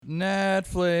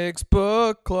Netflix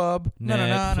book club.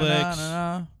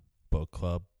 Netflix book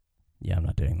club. Yeah, I'm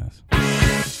not doing this.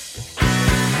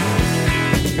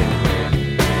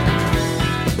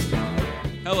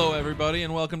 Hello, everybody,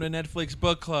 and welcome to Netflix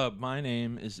Book Club. My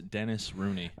name is Dennis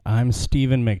Rooney. I'm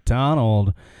Stephen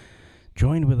McDonald.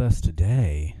 Joined with us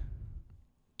today,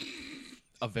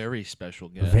 A very special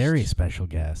a guest. very special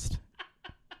guest,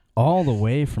 all the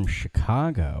way from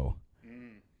Chicago,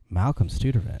 Malcolm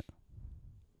Studervant.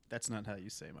 That's not how you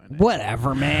say my name.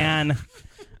 Whatever, man.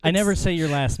 I never say your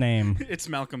last name. It's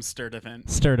Malcolm Sturdivant.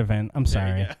 Sturdivant. I'm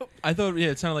sorry. There you go. I thought,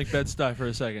 it sounded like Bed-Stuy for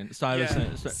a second.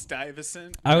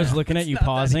 Stuyvesant. I was No, looking at it's you not that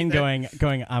pausing, either.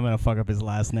 going. I'm gonna fuck up his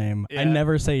last name. I Yeah.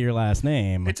 never say your last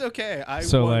name. It's okay. I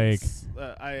was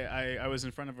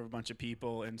in front of a bunch of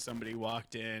people and somebody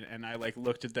walked in and I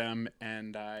looked at them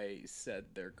and I said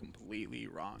their completely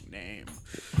wrong name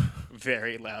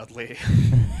very loudly.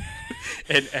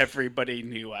 And everybody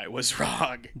knew I was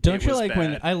wrong. Don't It you was like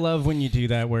when bad. I love when you do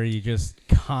that where you just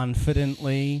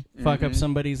confidently fuck up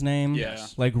somebody's name? Yeah.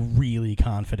 Like really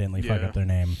confidently fuck Yeah. up their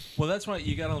name. Well, that's why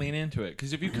you got to lean into it.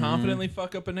 Because if you confidently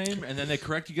fuck up a name and then they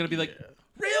correct, you got to be like,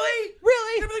 really?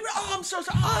 Really? Oh, I'm so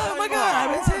sorry. Oh, my God.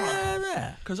 I've been saying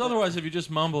that. Because otherwise, if you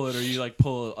just mumble it or you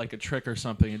pull a trick or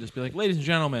something and just be like, ladies and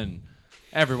gentlemen,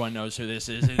 everyone knows who this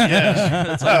is. It's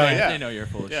like, they know you're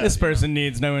full of shit. This person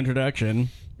needs no introduction.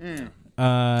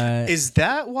 Is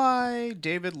that why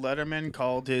David Letterman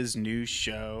called his new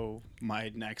show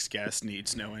 "My Next Guest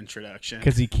Needs No Introduction"?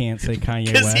 Because he can't say Kanye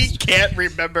Because he West. can't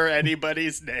remember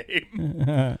anybody's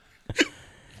name.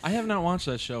 I have not watched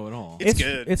that show at all. It's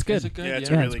good. It's good. Is it good? Yeah, it's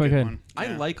Yeah, a it's really quite good good. one. I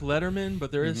Yeah. like Letterman,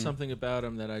 but there is something about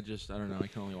him that I don't know. I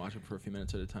can only watch him for a few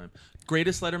minutes at a time.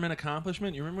 Greatest Letterman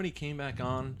accomplishment? You remember when he came back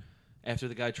on after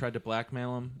the guy tried to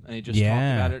blackmail him and he just talked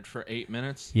about it for 8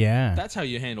 minutes? Yeah. That's how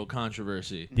you handle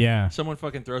controversy. Yeah. Someone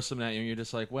fucking throws something at you and you're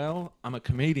just like, well, I'm a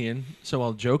comedian, so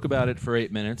I'll joke about it for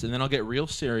 8 minutes and then I'll get real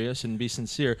serious and be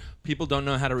sincere. People don't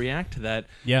know how to react to that.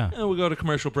 Yeah. And we'll go to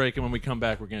commercial break, and when we come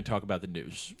back, we're going to talk about the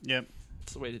news. Yep.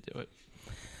 That's the way to do it.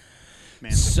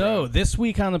 Man, So this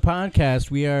week on the podcast,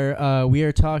 we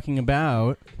are talking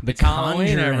about The It's Halloween,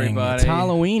 Conjuring. everybody. It's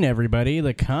Halloween, everybody.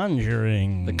 The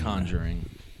Conjuring. The Conjuring.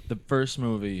 The first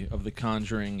movie of the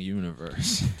Conjuring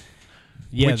universe.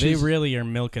 Yeah, Which they is- really are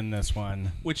milking this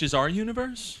one. Which is our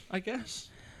universe, I guess.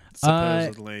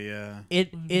 supposedly, yeah.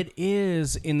 It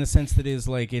is in the sense that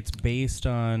it's based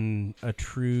on a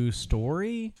true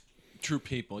story, True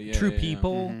people, yeah. true yeah, yeah.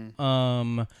 people.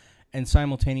 And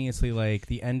simultaneously,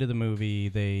 the end of the movie,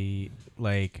 they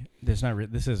there's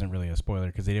not this isn't really a spoiler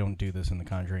because they don't do this in The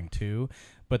Conjuring 2,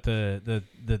 but the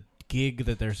gig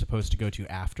that they're supposed to go to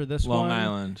after this Long one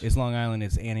Island. is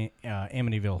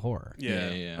Amityville Horror. Yeah,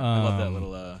 yeah, yeah. I love that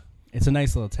little... It's a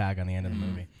nice little tag on the end of the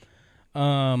movie.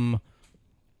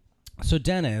 So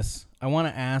Dennis, I want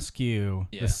to ask you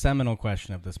Yeah. the seminal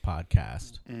question of this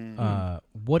podcast.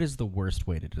 What is the worst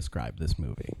way to describe this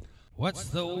movie? What's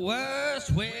the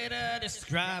worst way to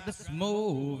describe this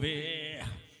movie?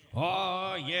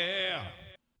 Oh, yeah.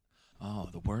 Oh,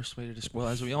 the worst way to describe... Well,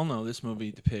 as we all know, this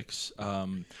movie depicts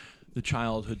the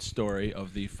childhood story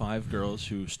of the 5 girls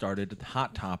who started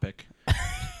Hot Topic.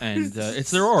 And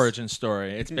it's their origin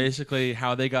story. It's basically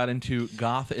how they got into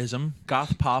gothism,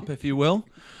 goth pop, if you will.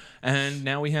 And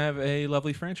now we have a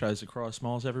lovely franchise across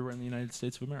malls everywhere in the United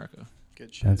States of America.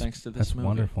 Good shit. Thanks to this That's movie.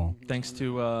 wonderful. Thanks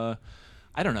to,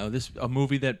 I don't know, a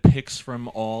movie that picks from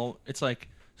all... It's like...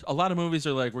 A lot of movies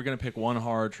are like, we're going to pick one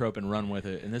horror trope and run with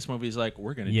it. And this movie's like,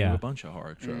 we're going to do a bunch of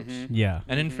horror tropes. Yeah.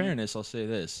 And in fairness, I'll say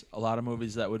this. A lot of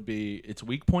movies that would be its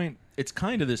weak point, it's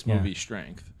kind of this movie's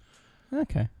strength.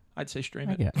 Okay. I'd say stream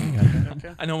I it. get it.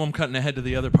 Okay. I know I'm cutting ahead to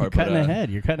the other part. Cutting but, ahead.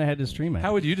 You're cutting ahead to stream it.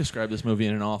 How would you describe this movie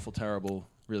in an awful, terrible,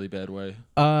 really bad way?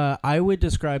 I would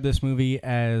describe this movie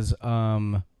as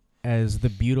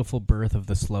the beautiful birth of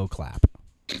the slow clap.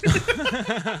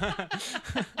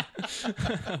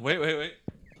 Wait.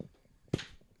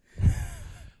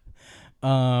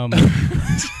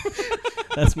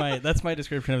 That's my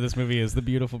description of this movie is the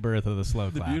beautiful birth of the slow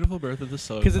The clap. beautiful birth of the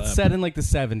slow Because clap. it's set in the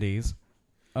 70s.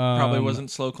 Probably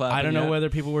wasn't slow clapping I don't know yet. whether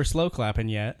people were slow clapping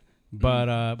yet,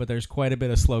 but there's quite a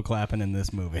bit of slow clapping in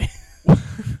this movie.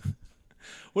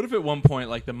 What if at one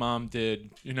point, the mom did,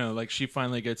 she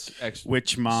finally gets...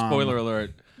 Which mom? Spoiler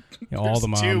alert. All the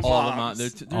moms. two All the moms.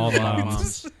 moms. All the There's a lot of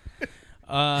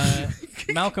moms.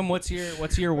 Malcolm, what's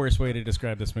your worst way to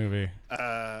describe this movie?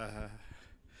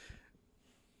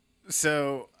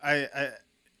 So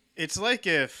it's like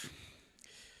if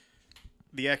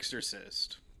The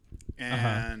Exorcist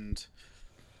and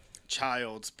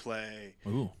Child's Play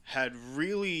Ooh. had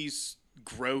really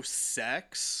gross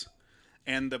sex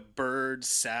and the bird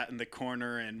sat in the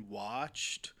corner and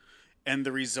watched, and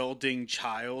the resulting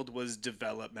child was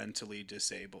developmentally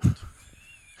disabled.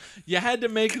 You had to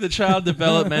make the child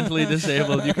developmentally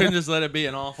disabled. You couldn't just let it be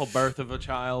an awful birth of a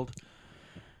child.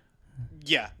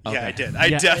 Yeah, Okay. I did. I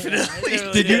Yeah. definitely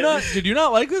Did you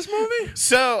not like this movie?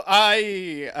 So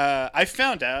I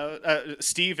found out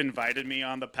Steve invited me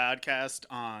on the podcast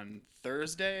on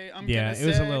Thursday. Yeah, it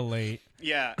was a little late.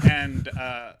 Yeah, and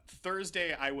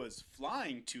Thursday I was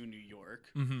flying to New York,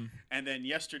 and then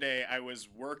yesterday I was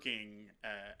working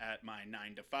at my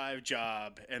 9-to-5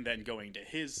 job, and then going to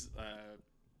his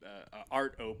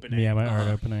art opening. Yeah, my art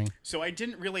opening. So I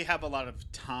didn't really have a lot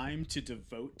of time to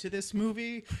devote to this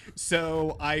movie,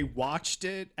 so I watched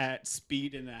it at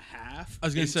speed and a half. I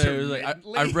was gonna say, it was like, I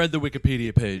intermittently. read the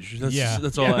Wikipedia page.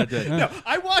 That's all I did. No,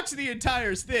 I watched the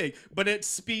entire thing, but at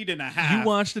speed and a half. You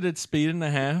watched it at speed and a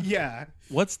half? Yeah.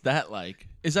 What's that like?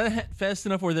 Is that fast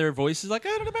enough where their voices like A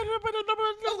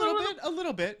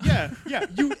little bit. Yeah.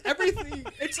 Everything.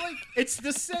 It's like it's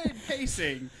the same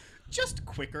pacing, just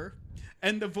quicker,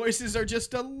 and the voices are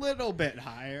just a little bit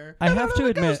higher. I have to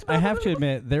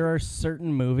admit, there are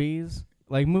certain movies,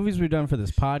 like movies we've done for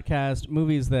this podcast,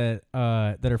 movies that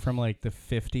are from like the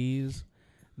 50s,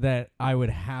 that I would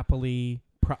happily,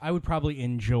 I would probably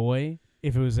enjoy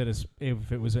if it was at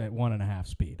 1.5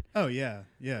 speed. Oh yeah,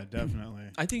 definitely.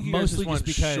 I think you guys Mostly just want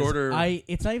just because shorter.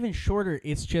 it's not even shorter.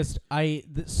 It's just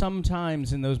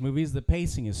sometimes in those movies the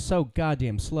pacing is so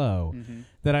goddamn slow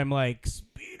that I'm like,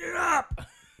 speed it up.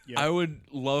 I would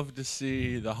love to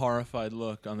see the horrified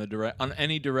look on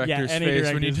any director's any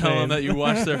face when you director's tell them face. that you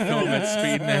watched their film at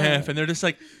speed and a half, and they're just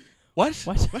like, "What?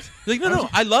 What? They're like, no,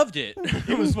 I loved it."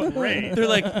 It was great. They're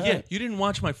like, "Yeah, you didn't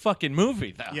watch my fucking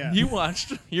movie, though. Yeah. You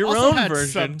watched your Also own had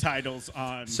version." subtitles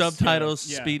on. Subtitles,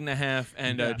 so, yeah. speed and a half,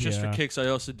 and Yeah. just Yeah. for kicks, I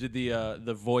also did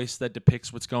the voice that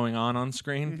depicts what's going on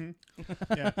screen,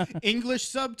 Yeah. English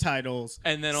subtitles.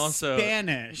 and then also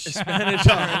Spanish. Spanish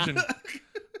version.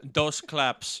 Dos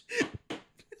claps.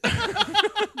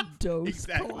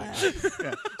 Exactly.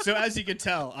 Yeah. So as you can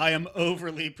tell, I am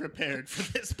overly prepared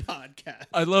for this podcast.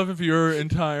 I love if your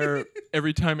entire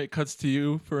every time it cuts to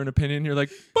you for an opinion, you're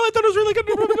like, "Well, I thought it was really good."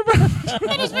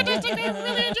 That was fantastic. I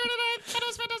really enjoyed it. That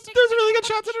was fantastic. There's really good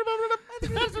shots in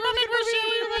it. That's the moment where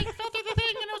she like fell through the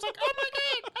thing, and I was like, "Oh my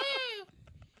god!" Oh.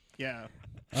 Yeah.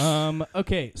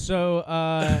 Okay, so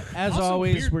as Also,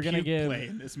 always, weird we're gonna puke give. play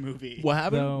in this movie. What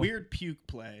happened? So- Weird puke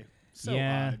play. So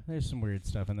yeah, odd. there's some weird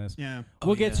stuff in this. Yeah.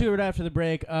 We'll get yeah. to it after the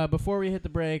break. Before we hit the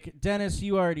break, Dennis,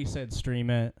 you already said stream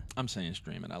it. I'm saying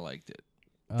stream it. I liked it.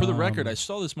 For the record, I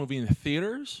saw this movie in the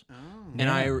theaters,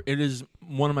 and it is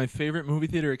one of my favorite movie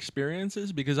theater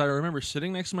experiences because I remember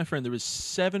sitting next to my friend. There was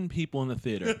 7 people in the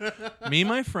theater. Me,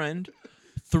 my friend,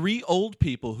 3 old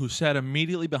people who sat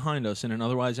immediately behind us in an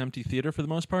otherwise empty theater for the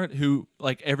most part, who,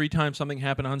 like, every time something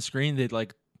happened on screen, they'd,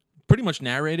 like, pretty much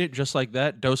narrate it just like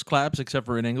that, dose claps, except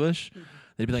for in English.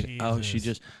 They'd be like, "Oh,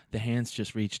 the hands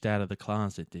just reached out of the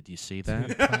closet. Did you see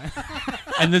that?"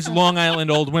 And this Long Island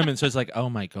old women, so it's like, "Oh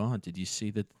my God, did you see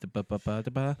the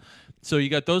ba-ba-ba-da-ba?" So you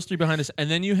got those 3 behind us, and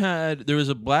then there was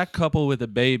a black couple with a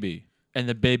baby, and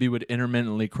the baby would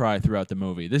intermittently cry throughout the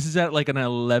movie. This is at like an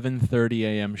 11:30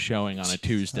 a.m. showing on a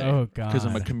Tuesday. Oh, God. Because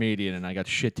I'm a comedian and I got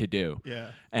shit to do.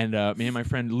 Yeah. And me and my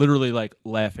friend literally like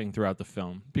laughing throughout the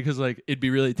film because like it'd be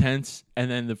really tense,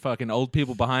 and then the fucking old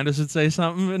people behind us would say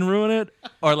something and ruin it,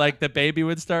 or like the baby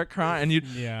would start crying, and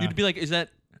you'd be like, "Is that?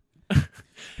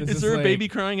 Is there a baby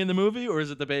crying in the movie, or is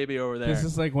it the baby over there?" This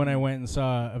is like when I went and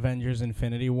saw Avengers: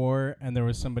 Infinity War, and there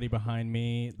was somebody behind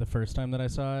me the first time that I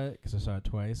saw it because I saw it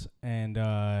twice, and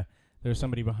there was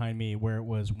somebody behind me where it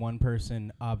was one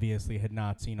person obviously had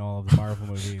not seen all of the Marvel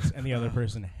movies, and the other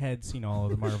person had seen all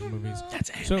of the Marvel movies. That's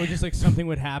Ant-Man. So it was just like something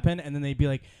would happen, and then they'd be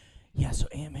like, "Yeah, so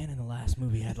Ant-Man in the last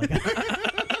movie had like."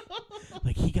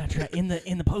 Like he got trapped in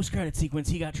the post-credit sequence.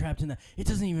 He got trapped in the. It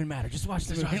doesn't even matter. Just watch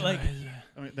the movie. Like,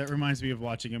 I mean, that reminds me of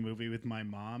watching a movie with my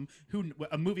mom,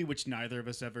 a movie which neither of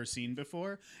us ever seen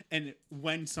before. And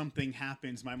when something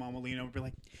happens, my mom will lean over and be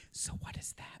like, "So what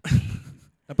does that mean?"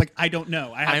 I'm like, "I don't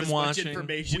know. I have I'm as much watching-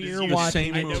 information as we're you.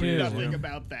 watching I know it too. nothing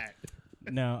about that."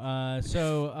 no.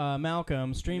 So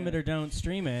Malcolm, stream it or don't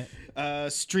stream it.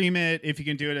 Stream it if you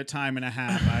can do it at time and a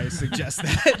half. I suggest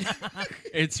that.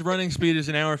 Its running speed is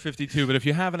 1:52, but if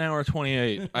you have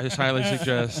 1:28, I just highly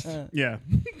suggest. Yeah.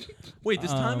 Wait,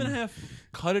 does time and a half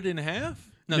cut it in half?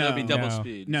 No, that'd be double No.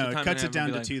 speed. No, So it time cuts and it a half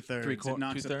down would to be like 2/3. It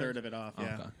knocks a third of it off.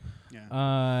 Yeah. Okay.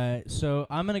 Yeah. So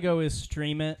I'm gonna go with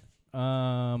stream it.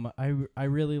 I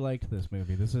really liked this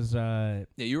movie. This is Yeah,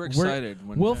 you were excited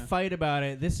when we'll fight about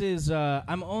it. This is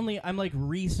I'm like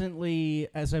recently,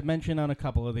 as I've mentioned on a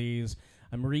couple of these,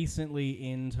 I'm recently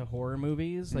into horror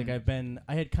movies. Like I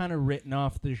had kind of written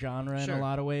off the genre in Sure. a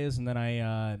lot of ways, and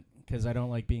then because I don't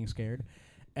like being scared.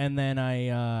 And then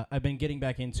I've been getting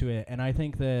back into it, and I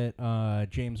think that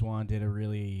James Wan did a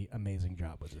really amazing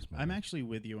job with this movie. I'm actually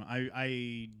with you.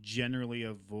 I generally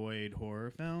avoid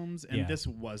horror films, and Yeah. this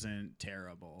wasn't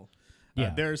terrible.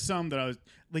 Yeah. There are some that I was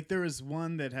like. There was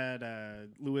one that had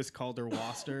Louis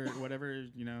Calder-Woster, whatever,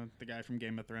 the guy from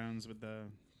Game of Thrones with the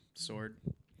sword.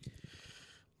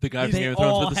 The guy from They Game of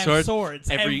Thrones all with the have sword. swords.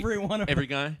 Every one of every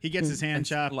guy. He gets his hand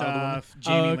chopped a lot of the women. off.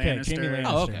 Jamie Lannister. Jamie Lannister.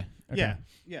 Oh, okay. Yeah,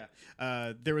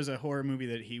 yeah. There was a horror movie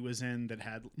that he was in that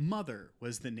had Mother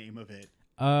was the name of it.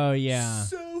 Oh yeah,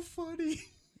 So funny.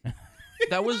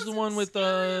 That was the one with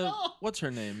what's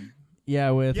her name?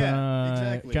 yeah, with Yeah,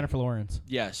 exactly. Jennifer Lawrence.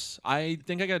 Yes, I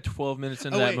think I got 12 minutes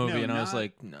into Oh, that wait, no, movie, and I was not-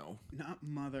 like, no. Not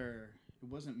Mother. It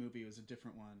wasn't movie. It was a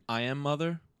different one. I Am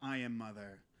Mother. I Am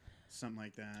Mother. Something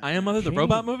like that. I Am Mother, the Jamie-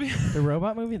 robot movie. The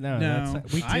robot movie? No, No,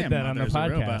 that's, we I did Am that on the Mother's a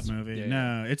podcast. robot movie. Yeah,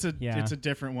 No, it's a Yeah. it's a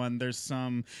different one. There's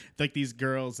some like these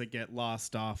girls that get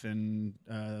lost off in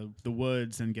the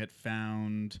woods and get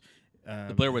found.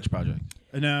 The Blair Witch Project.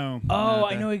 No. Oh, no,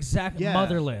 I know exactly. Yeah.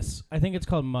 Motherless. I think it's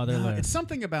called Motherless. No, it's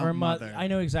something about or Mother. I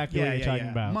know exactly what you're talking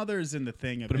about. Mother's in the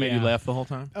thing. But it made you Yeah. laugh the whole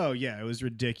time. Oh yeah, it was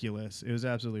ridiculous. It was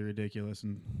absolutely ridiculous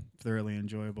and thoroughly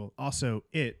enjoyable. Also,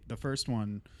 the first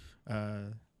one.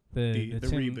 The the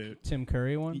Tim, reboot. Tim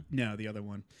Curry one. No, the other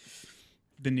one.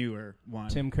 The newer one.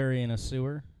 Tim Curry in a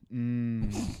sewer.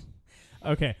 Mm.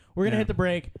 Okay, we're gonna Yeah. hit the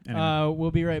break. Anyway.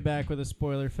 We'll be right back with a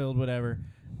spoiler-filled whatever,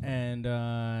 and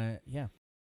yeah.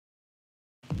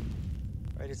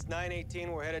 Right, it's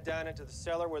 9:18. We're headed down into the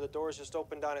cellar where the door's just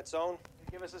opened on its own.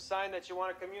 Give us a sign that you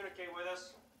want to communicate with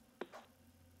us.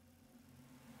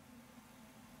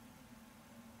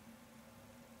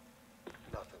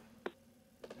 Nothing.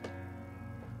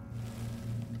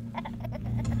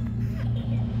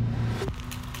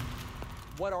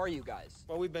 What are you guys?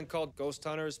 Well, we've been called ghost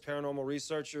hunters, paranormal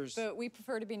researchers. But we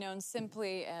prefer to be known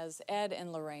simply as Ed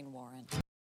and Lorraine Warren.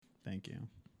 Thank you.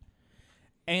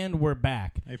 And we're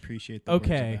back. I appreciate the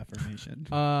Okay. words of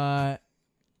affirmation.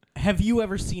 Have you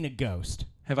ever seen a ghost?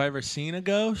 Have I ever seen a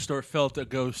ghost or felt a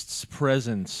ghost's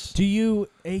presence? Do you?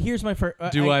 Here's my first.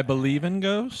 Do I believe in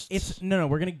ghosts? It's no.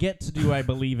 We're gonna get to do I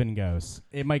believe in ghosts.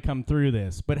 It might come through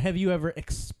this, but have you ever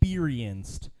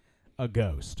experienced a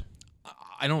ghost?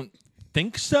 I don't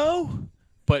think so,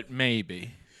 but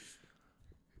maybe.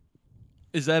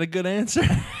 Is that a good answer?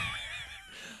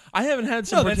 I haven't had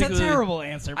some. No, that's a particularly- terrible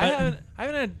answer. But I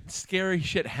haven't had scary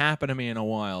shit happen to me in a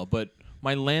while, but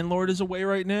my landlord is away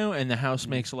right now, and the house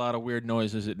makes a lot of weird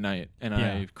noises at night, and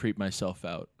Yeah. I creep myself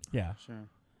out yeah. Sure.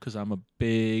 because I'm a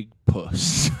big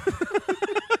puss.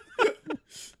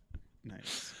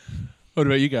 Nice. What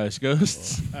about you guys,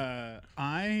 ghosts?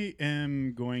 I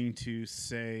am going to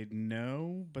say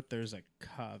no, but there's a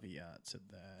caveat to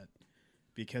that.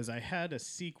 Because I had a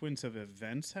sequence of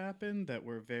events happen that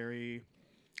were very...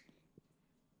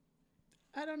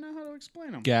 I don't know how to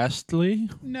explain them. Ghastly?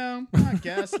 No, not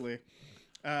ghastly.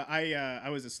 I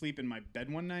was asleep in my bed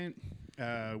one night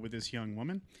with this young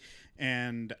woman,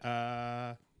 and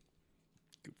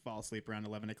fall asleep around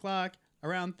 11 o'clock.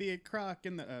 Around 3 o'clock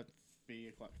in the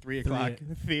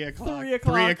 3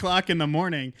 o'clock in the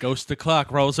morning. Ghost the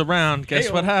clock rolls around. Guess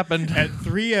Hey-o. what happened? At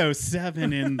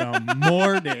 3:07 in the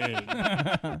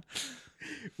morning,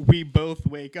 we both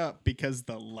wake up because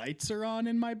the lights are on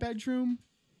in my bedroom,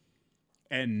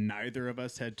 and neither of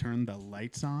us had turned the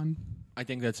lights on. I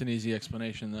think that's an easy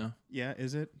explanation, though. Yeah,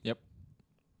 is it? Yep.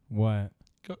 What?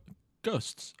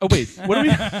 Ghosts. Oh, wait. What do we...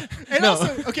 And No.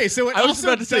 also, okay, so it I was also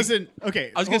about to say- doesn't.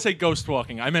 Okay, I was going to say ghost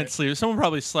walking. I meant sleep. Someone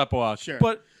probably sleptwalk. Sure.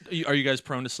 But are you guys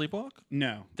prone to sleepwalk?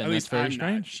 no. Then At that's least very I'm not.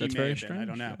 strange. She That's may very have been. I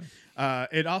don't know. strange.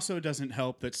 It also doesn't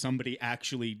help that somebody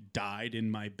actually died in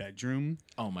my bedroom.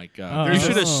 Oh, my God. Oh. You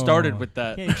should have started with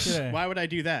that. Yeah, you shoulda. Why would I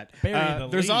do that? Bury the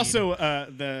There's lead. also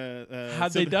the.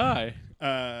 How'd they die?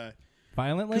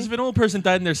 Violently? Because if an old person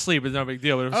died in their sleep, it's no big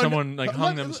deal. But if Oh, someone no, like but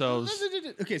hung let- themselves,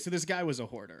 Okay, so this guy was a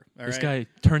hoarder. all this right?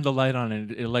 guy turned the light on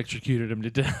and it electrocuted him to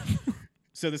death.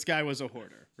 So this guy was a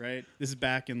hoarder, right? This is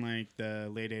back in like the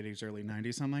late 80s, early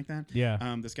 90s, something like that.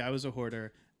 Yeah. This guy was a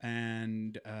hoarder,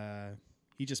 and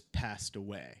he just passed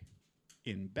away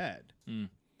in bed.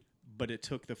 But it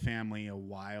took the family a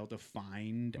while to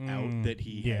find out that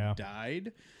he yeah. had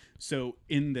died. So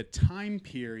in the time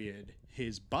period,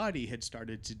 his body had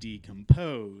started to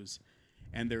decompose,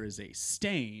 and there is a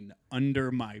stain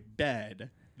under my bed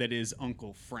that is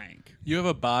Uncle Frank. You have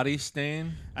a body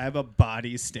stain? I have a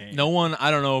body stain. No one,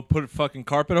 I don't know, put a fucking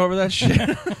carpet over that shit?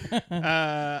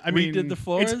 I mean, Redid the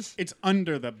floors? It's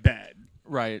under the bed.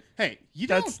 Right. Hey, you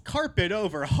don't carpet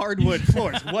over hardwood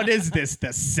floors. What is this, the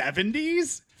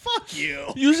 70s? Fuck you.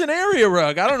 Use an area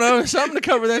rug. I don't know, something to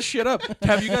cover that shit up.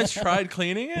 Have you guys tried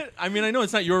cleaning it? I mean, I know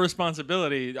it's not your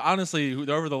responsibility. Honestly,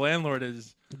 whoever the landlord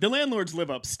is. The landlords live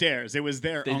upstairs. It was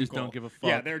their They uncle. just don't give a fuck.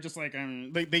 Yeah, they're just like,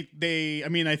 they I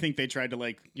mean, I think they tried to,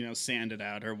 like, sand it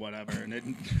out or whatever. And it,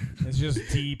 It's just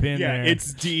deep in yeah, there.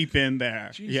 it's deep in there.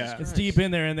 Jesus yeah. Christ. It's deep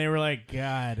in there, and they were like,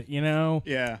 God,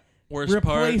 Yeah. Worst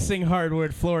part, replacing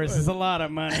hardwood floors is a lot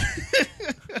of money.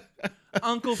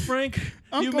 Uncle Frank, you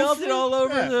Uncle melted Frank, all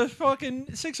over yeah. the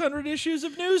fucking 600 issues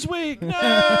of Newsweek. No!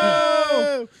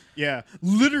 Oh! Yeah,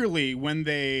 literally, when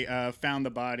they found the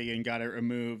body and got it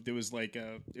removed, it was like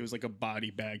a body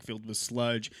bag filled with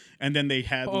sludge, and then they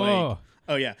had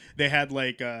they had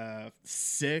like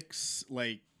 6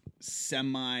 like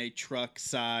semi truck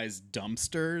sized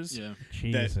dumpsters Yeah.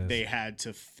 Jesus. that they had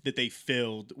to that they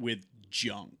filled with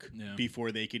junk Yeah.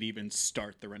 before they could even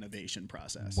start the renovation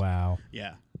process. Wow.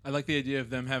 Yeah. I like the idea of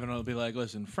them having to be like,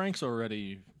 listen, Frank's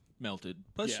already melted.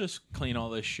 Let's Yeah. just clean all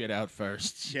this shit out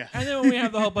first. Yeah. And then when we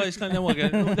have the whole place clean, then we'll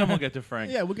get to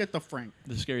Frank. Yeah, we'll get the Frank.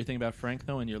 The scary thing about Frank,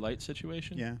 though, in your light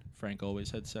situation, Yeah. Frank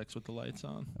always had sex with the lights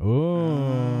on.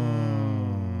 Ooh.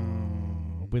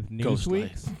 With Ghost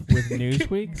Newsweek? With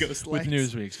Newsweek? Ghost With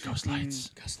lights. Newsweek's Ghost Lights.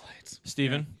 Ghost lights.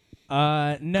 Steven,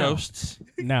 No. ghosts.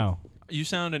 No. You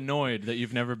sound annoyed that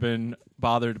you've never been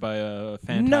bothered by a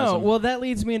phantasm. No, well, that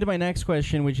leads me into my next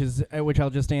question, which I'll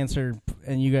just answer,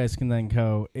 and you guys can then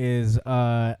go. Is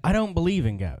I don't believe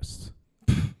in ghosts.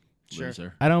 Sure.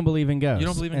 Loser. I don't believe in ghosts. You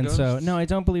don't believe in and ghosts? so no, I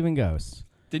don't believe in ghosts.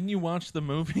 Didn't you watch the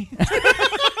movie?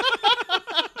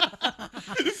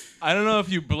 I don't know if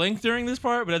you blinked during this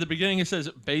part, but at the beginning it says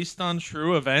based on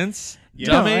true events. Yeah.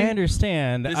 Dummy. No, I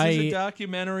understand. This is a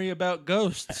documentary about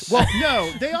ghosts. Well, no,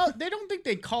 they don't think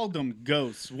they called them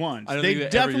ghosts once. I don't They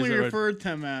think they ever definitely used the word- referred to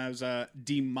them as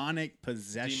demonic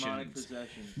possessions. Demonic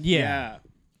possession. yeah.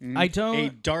 I don't. A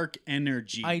dark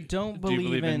energy. I don't Do you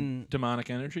believe believe in demonic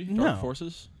energy? No. Dark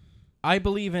forces? I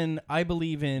believe in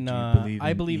believe in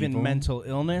evil? mental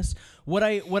illness. What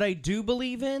I do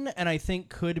believe in, and I think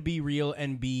could be real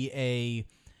and be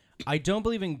I don't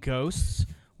believe in ghosts.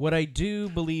 What I do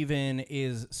believe in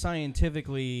is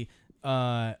scientifically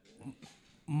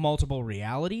multiple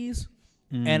realities.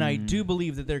 And I do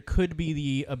believe that there could be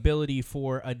the ability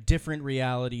for a different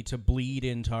reality to bleed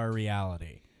into our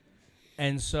reality.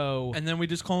 And so, And then we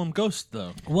just call them ghosts,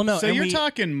 though. well, no. So and you're we-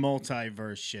 talking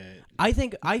multiverse shit. I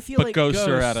feel But like ghosts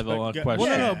are out of the but go- question.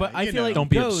 Well, no, Yeah, but I you feel know. like Don't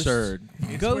be ghosts, absurd.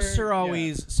 Ghosts where- are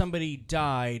always somebody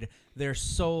died, their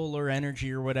soul or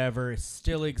energy or whatever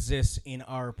still exists in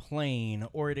our plane,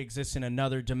 or it exists in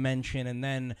another dimension and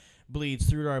then bleeds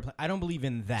through to our plane. I don't believe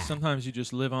in that. Sometimes you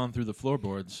just live on through the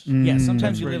floorboards. Yeah, sometimes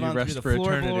That's you where live you on rest through the for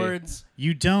eternity. floorboards.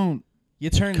 You don't You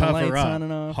turn the cover lights up on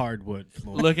and off. hardwood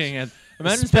floors. Looking at,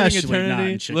 imagine spending Especially not in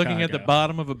eternity looking at the Chicago.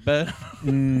 bottom of a bed.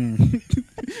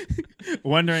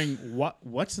 Wondering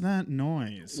what's that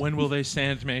noise? When will they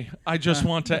sand me? I just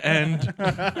want to end.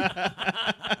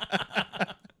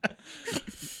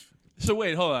 So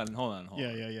wait, hold on.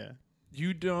 Yeah.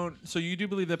 You don't. So you do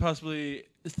believe that possibly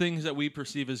things that we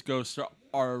perceive as ghosts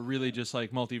are really just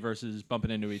like multiverses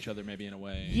bumping into each other, maybe in a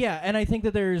way. Yeah, and I think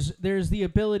that there's the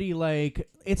ability, like,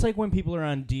 it's like when people are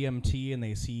on DMT and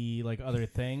they see like other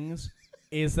things.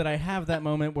 Is that I have that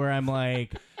moment where I'm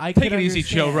like, I Take could it easy,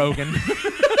 Joe understand- Rogan.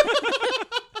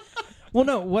 Well,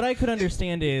 no. What I could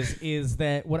understand is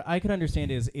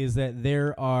that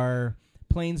there are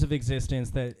planes of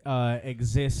existence that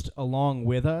exist along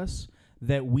with us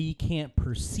that we can't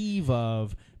perceive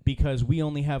of because we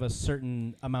only have a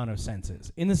certain amount of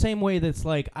senses. In the same way that's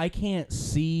like I can't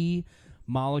see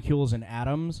molecules and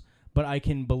atoms, but I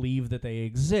can believe that they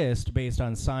exist based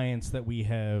on science that we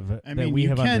have. I that mean, we you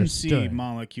have can see understood.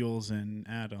 molecules and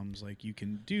atoms. Like you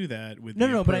can do that with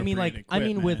No, but I mean, appropriate like,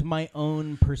 with equipment. my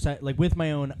own like with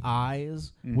my own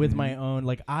eyes, with my own,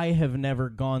 like, I have never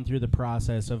gone through the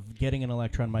process of getting an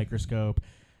electron microscope.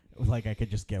 Like, I could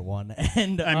just get one,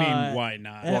 and I mean, why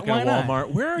not? and- Walk why in not?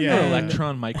 Walmart. Where are Yeah. your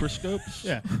electron microscopes?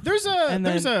 Yeah, there's a And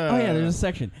then, there's a there's a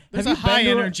section. there's Have a you been high to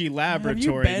energy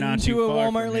laboratory Have you been not to too a far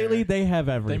Walmart from lately? here. They have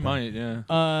They everything. might, yeah. You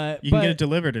can but- get it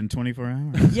delivered in 24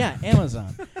 hours. Yeah,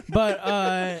 Amazon. But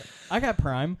I got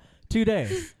Prime 2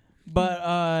 days. But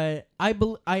I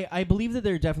believe that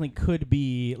there definitely could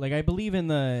be, like, I believe in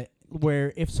the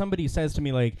where if somebody says to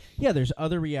me, like, yeah, there's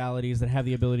other realities that have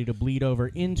the ability to bleed over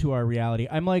into our reality,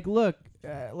 I'm like, look,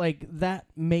 like, that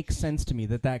makes sense to me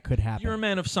that could happen. You're a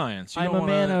man of science. You I'm don't a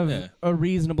man wanna- of yeah. a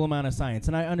reasonable amount of science,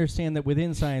 and I understand that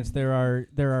within science there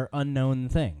are unknown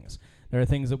things. There are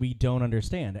things that we don't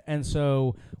understand, and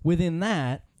so within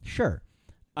that, sure.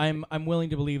 I'm willing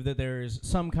to believe that there's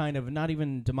some kind of not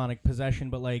even demonic possession,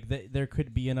 but like there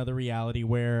could be another reality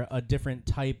where a different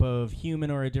type of human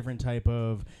or a different type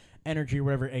of energy or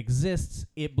whatever exists.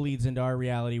 It bleeds into our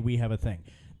reality. We have a thing.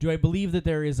 Do I believe that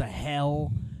there is a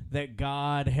hell that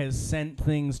God has sent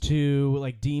things to,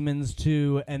 like demons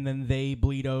to, and then they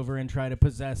bleed over and try to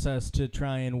possess us to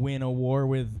try and win a war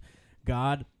with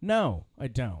God? No, I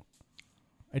don't.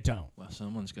 Well,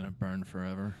 someone's gonna burn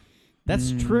forever.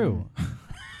 That's true.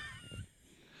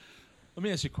 Let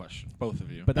me ask you a question, both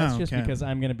of you. But that's just okay. because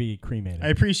I'm going to be cremated. I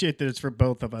appreciate that it's for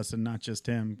both of us and not just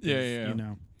him. 'Cause, Yeah. You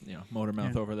know. Motor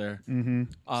mouth over there. Mm-hmm.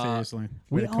 Seriously.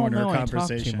 we Way to all corner know a I talk too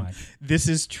conversation. much. This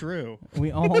is true.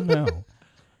 We all know.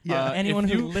 Anyone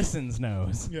if who you- listens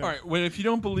knows. Yeah. All right. Well, if you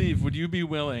don't believe, would you be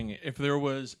willing, if there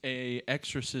was a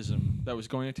exorcism that was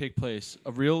going to take place,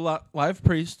 a real live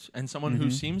priest and someone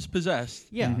who seems possessed?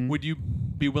 Yeah. Mhm. Would you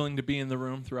be willing to be in the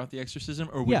room throughout the exorcism,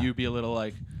 or would Yeah. you be a little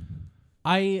like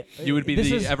You would be this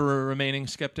the is, ever remaining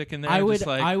skeptic in there? I would just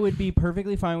like, I would be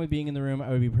perfectly fine with being in the room. I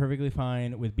would be perfectly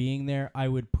fine with being there. I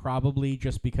would probably,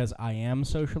 just because I am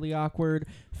socially awkward,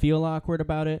 feel awkward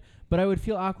about it. But I would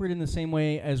feel awkward in the same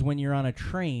way as when you're on a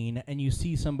train and you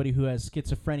see somebody who has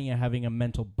schizophrenia having a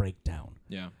mental breakdown.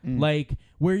 yeah. Like,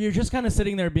 where you're just kind of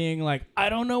sitting there being like, I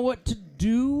don't know what to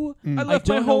do. I left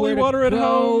don't my know holy where to water at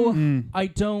go. home. I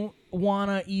don't want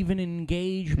to even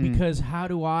engage because how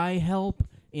do I help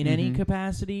in any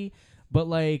capacity? But,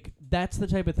 like, that's the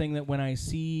type of thing that when I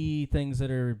see things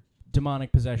that are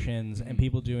demonic possessions and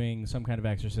people doing some kind of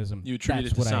exorcism, You attribute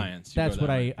that's it to what science. You That's go what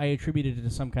that way. I attributed it to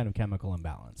some kind of chemical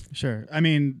imbalance. Sure. I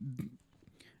mean,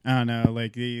 I don't know.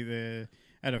 Like I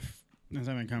was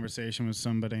having a conversation with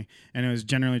somebody, and it was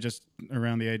generally just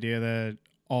around the idea that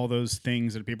all those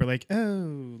things that people are like,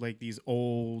 oh, like these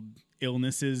old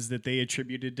illnesses that they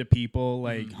attributed to people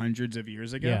like hundreds of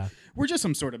years ago Yeah. were just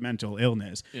some sort of mental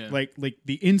illness. Yeah. Like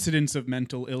the incidence of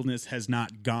mental illness has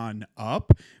not gone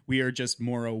up. We are just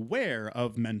more aware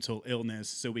of mental illness,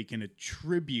 so we can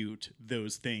attribute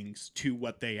those things to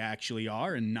what they actually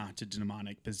are and not to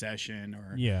demonic possession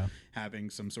or Yeah. having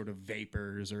some sort of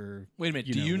vapors or Wait a minute.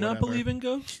 you Do know, you not whatever. believe in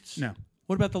ghosts? No.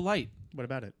 What about the light? What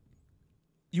about it?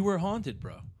 You were haunted,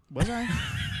 bro. Was I?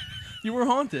 You were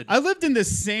haunted. I lived in the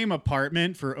same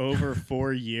apartment for over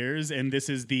 4 years, and this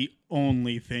is the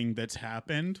only thing that's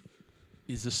happened.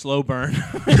 He's a slow burn.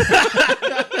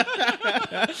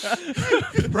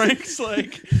 Frank's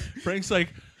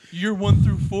like, year 1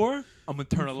 through 4, I'm gonna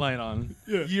turn a light on.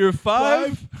 Yeah. Year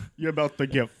 5, You're about to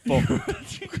get full.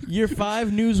 Year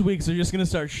 5 news weeks are just going to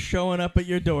start showing up at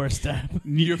your doorstep.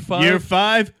 year 5, Year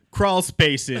 5, crawl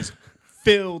spaces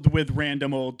filled with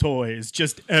random old toys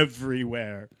just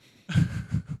everywhere.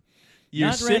 year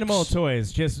Not 6, random old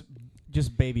toys, just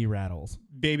baby rattles.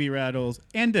 Baby rattles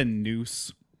and a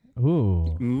noose.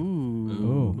 Ooh. Ooh.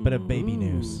 Ooh, but a baby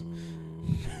noose.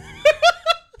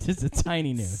 Just a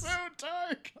tiny noose. So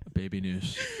dark. baby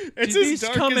news. It's Do as these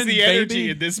dark come as in the energy baby?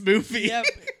 in this movie.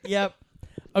 Yep.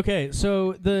 Okay,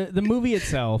 so the movie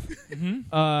itself,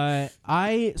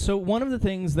 so one of the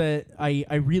things that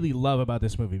I really love about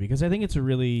this movie, because I think it's a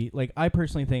really, like, I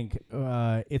personally think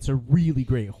it's a really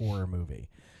great horror movie.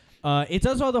 It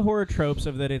does all the horror tropes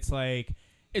of that. It's like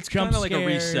It's jump kind of like a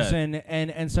scares reset.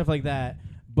 and stuff like that.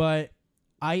 But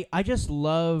I just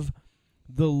love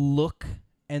the look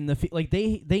and the like.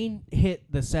 They hit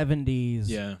the 70s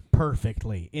Yeah.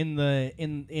 perfectly in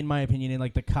my opinion, in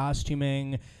like the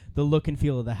costuming, the look and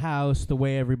feel of the house, the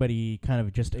way everybody kind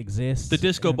of just exists. The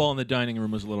disco And- ball in the dining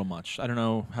room was a little much. I don't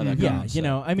know how that yeah, goes. you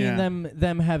know, I mean, Yeah.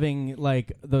 them having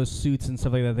like those suits and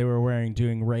stuff like that they were wearing,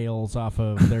 doing rails off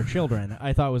of their children,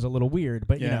 I thought was a little weird,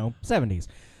 but you Yeah. know, 70s.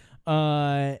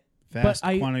 Vast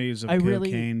I- quantities of I really-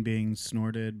 cocaine being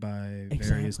snorted by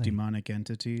various Exactly. demonic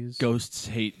entities. Ghosts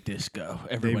hate disco.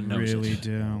 They Everyone knows really it.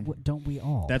 do. Don't we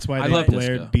all? That's why I they love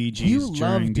blared disco. Bee Gees You love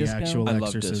during the disco? actual I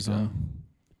love exorcism.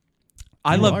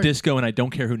 I You love are- disco, and I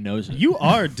don't care who knows it. You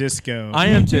are disco. I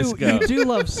am you do, disco. You do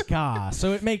love ska,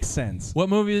 so it makes sense. What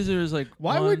movie is there? Is like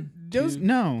Why one, would those? two-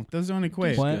 No, those don't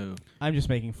equate. What? Disco. I'm just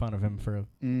making fun of him for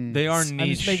They are I'm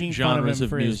niche just making fun of genres him of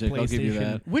for his music. I'll give you PlayStation.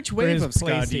 that. Which For wave his of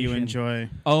ska do you PlayStation. enjoy?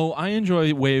 Oh, I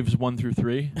enjoy waves 1 through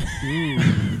 3.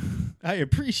 I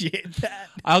appreciate that.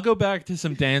 I'll go back to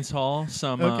some dance hall,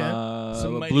 some, Okay.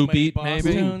 Some Mighty blue Mighty beat, Boss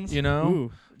maybe. Tunes. You know,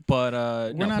 Ooh, but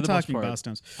we're no, not for the most talking part,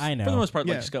 Boston's. I know. For the most part,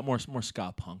 Yeah. like ska, more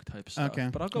ska punk type stuff. Okay,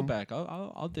 But I'll go cool. back.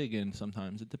 I'll dig in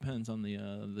sometimes. It depends on the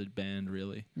band,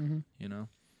 really. Mm-hmm. You know.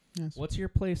 What's your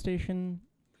PlayStation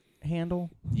handle?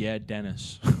 Yeah,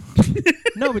 Dennis.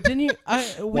 No, but didn't you?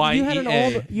 You had an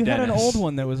YEA, old. You had an Dennis. old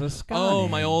one that was a ska. Oh,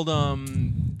 name. my old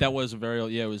that was a very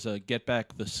old. Yeah, it was Get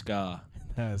Back the Ska.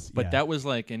 Yes, But yeah. that was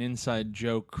like an inside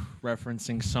joke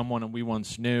referencing someone we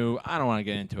once knew. I don't want to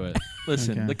get into it.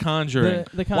 Listen, Okay. The Conjuring.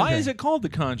 The Why Conjuring. is it called The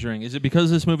Conjuring? Is it because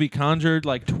this movie conjured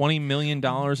like $20 million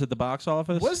at the box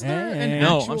office? Was there Hey. an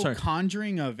No, I'm actual sorry.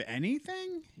 conjuring of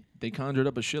anything? They conjured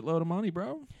up a shitload of money,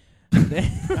 bro.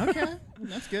 Okay,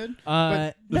 that's good.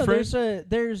 No,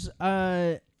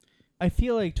 the I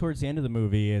feel like towards the end of the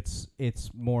movie, it's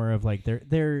more of like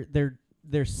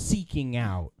they're seeking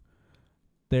out.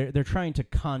 They're trying to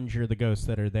conjure the ghosts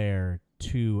that are there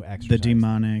to exorcise The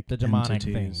demonic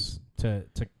entities. things. To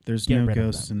There's get no rid of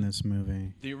ghosts them. in this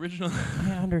movie. The original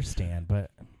I understand,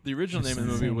 but name of the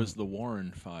movie Same. was The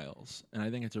Warren Files, and I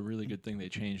think it's a really good thing they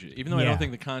changed it. Even though I Yeah. don't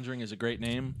think The Conjuring is a great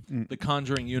name, The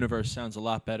Conjuring universe sounds a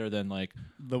lot better than like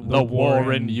The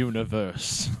Warren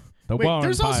universe. the Wait, Warren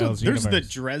there's Files also there's the universe.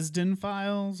 Dresden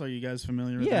Files. Are you guys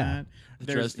familiar with Yeah. that? The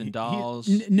There's- Dresden Dolls.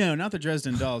 No, not the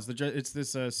Dresden Dolls. It's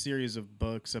this series of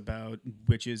books about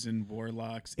witches and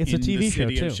warlocks It's a in TV the show,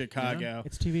 city too. of Chicago.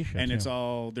 It's a TV show, and too. it's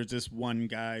all there's this one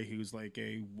guy who's like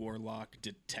a warlock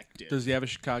detective. Does he have a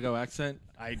Chicago accent?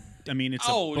 I mean, it's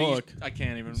a he's- book. I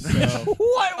can't even. So, What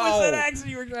was that Oh. accent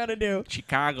you were trying to do?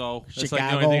 Chicago. That's like the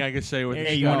Chicago. only thing I could say with There a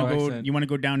hey, you you Chicago want to go? accent. You want to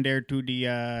go down there to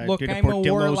the Look, to the I'm a Portillo's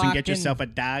and warlock get yourself a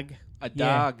dog? A Yeah.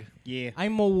 dog. Yeah.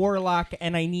 I'm a warlock,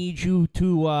 and I need you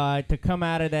to come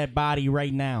out of that body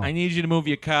right now. I need you to move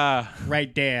your car.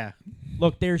 Right there.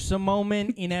 Look, there's a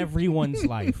moment in everyone's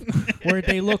life where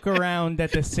they look around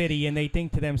at the city and they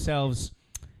think to themselves,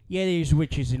 yeah, there's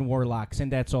witches and warlocks,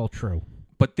 and that's all true.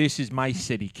 But this is my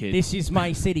city, kid. This is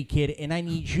my city, kid, and I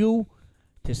need you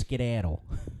to skedaddle.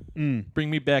 Bring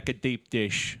me back a deep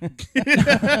dish.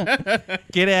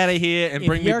 Get out of here and If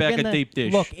bring me you're back gonna- a deep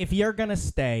dish. Look, if you're going to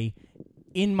stay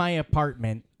in my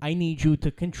apartment, I need you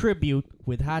to contribute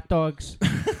with hot dogs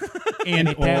and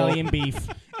Italian beef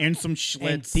and some and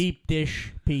Schlitz. deep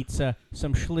dish pizza.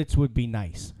 Some Schlitz would be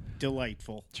nice.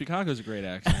 Delightful. Chicago's a great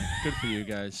accent. Good for you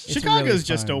guys. It's Chicago's really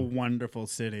just a fun. wonderful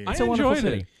city. I It's a wonderful enjoyed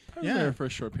city. it. I was Yeah. there for a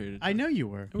short period of time. I know you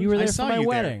were. You were I there saw for my you there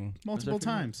wedding. multiple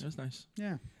times. It was nice.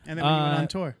 Yeah. And then when you went on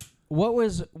tour. What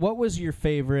was your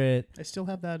favorite? I still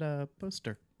have that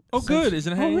poster. Oh, good.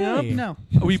 Isn't it hanging really? up? No.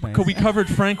 We That's nice. we covered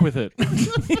Frank with it.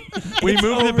 We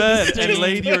moved the bed and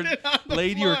laid your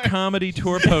Put your comedy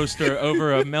tour poster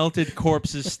over a melted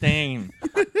corpse's stain.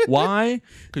 Why?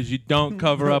 Because you don't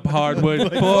cover up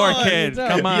hardwood floor, kid. don't.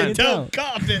 Come on. You don't.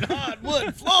 carpet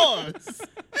hardwood floors.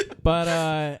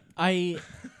 But I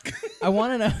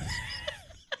want to know.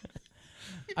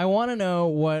 I want to know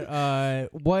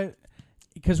what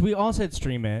because we all said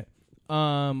stream it.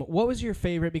 What was your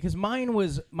favorite? Because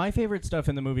my favorite stuff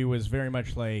in the movie was very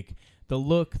much like the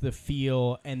look, the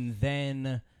feel, and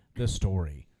then the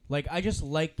story. Like I just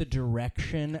liked the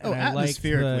direction, and Oh, I liked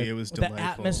atmospherically, it was the delightful.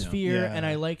 atmosphere, Yeah. and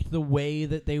I liked the way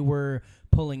that they were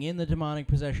pulling in the demonic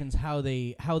possessions, how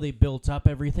they built up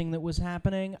everything that was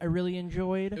happening. I really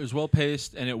enjoyed. It was well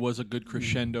paced, and it was a good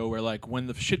crescendo where, like, when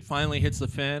the shit finally hits the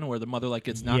fan, where the mother like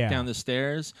gets knocked Yeah. down the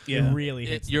stairs, It really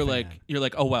hits. you're the like,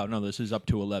 fan. oh wow, no, this is up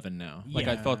to 11 now. Like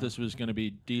I Yeah. thought this was going to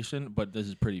be decent, but this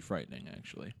is pretty frightening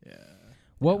actually.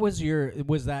 What was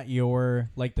that your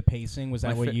like the pacing? Was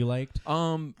that My what fa- you liked?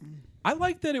 I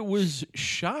like that it was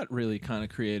shot really kind of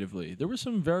creatively. There was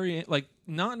some very like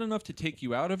not enough to take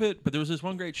you out of it, but there was this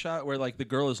one great shot where like the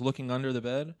girl is looking under the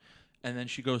bed, and then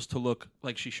she goes to look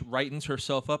like she rightens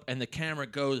herself up, and the camera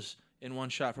goes in one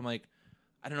shot from like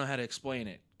I don't know how to explain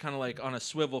it, kind of like on a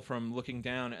swivel from looking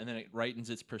down, and then it rightens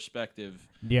its perspective.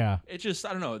 Yeah. It just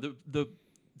I don't know the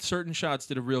certain shots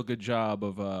did a real good job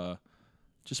of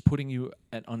just putting you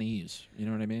at unease. You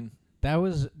know what I mean? That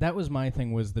was my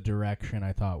thing. Was the direction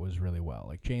I thought was really well.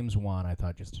 Like James Wan, I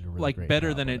thought just did a really Like great better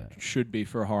job than with it should be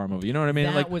for a horror movie. You know what I mean?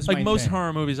 That like was like my most thing.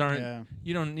 horror movies aren't. Yeah.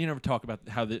 You never talk about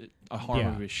how a horror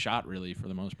Yeah. movie is shot really for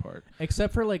the most part.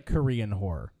 Except for like Korean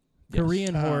horror. Yes.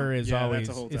 Korean horror is yeah, that's always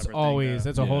a whole it's different thing, always though.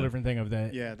 that's a whole Yeah. different thing of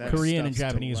that. Yeah, that Korean and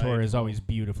stuff's Japanese horror is delightful. always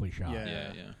beautifully shot.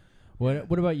 Yeah. Yeah.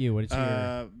 What about you? What is your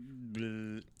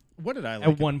Bleh. What did I like?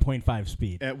 at 1.5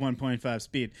 speed? At 1.5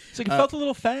 speed. It's like it felt a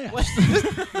little fast.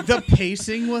 The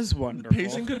pacing was wonderful.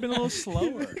 Pacing could have been a little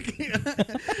slower. Why did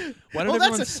well,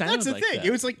 everyone that's sound the like thing. that? It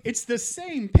was like it's the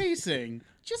same pacing,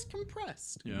 just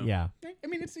compressed. Yeah. I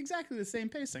mean, it's exactly the same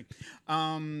pacing.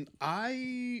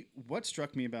 What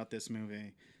struck me about this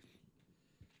movie?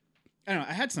 I don't know.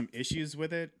 I had some issues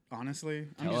with it. Honestly,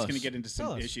 I'm Tell just going us. to get into Tell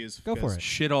some us. issues. Go for because, it.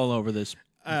 Shit all over this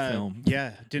film.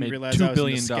 Yeah, didn't Made realize $2 I was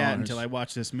billion in the scat until I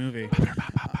watched this movie.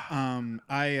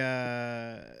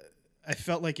 I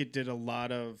felt like it did a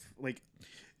lot of like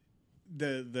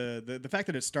the fact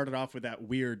that it started off with that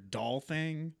weird doll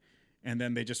thing, and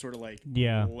then they just sort of like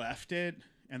Yeah. left it,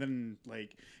 and then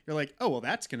like you're like, oh well,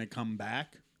 that's gonna come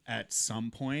back at some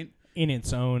point. In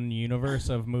its own universe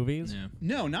of movies. Yeah.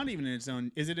 No, not even in its own.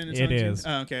 Is it in its It own? is.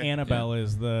 Oh, okay. Annabelle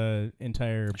is the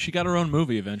entire. She got her own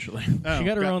movie eventually. Oh, She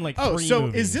got her own, like, Oh, 3 so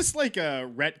movies. is this like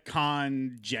a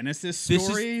retcon Genesis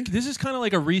story? This is kind of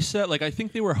like a reset. Like I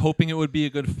think they were hoping it would be a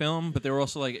good film, but they were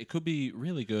also like it could be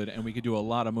really good, and we could do a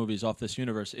lot of movies off this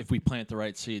universe if we plant the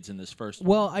right seeds in this first.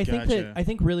 Well, I think Gotcha.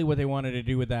 that really what they wanted to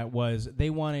do with that was they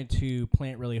wanted to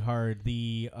plant really hard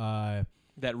the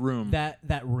that room. that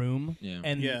room Yeah.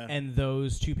 and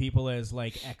those 2 people as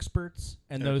like experts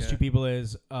and those Okay. 2 people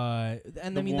as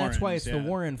and I mean that's why Warrens, it's the yeah.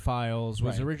 Warren files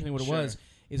was Right. originally what it Sure. was,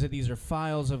 is that these are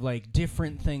files of like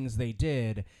different things they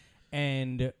did,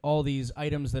 and all these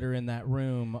items that are in that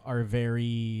room are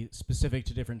very specific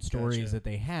to different stories Gotcha. that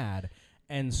they had.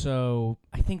 And so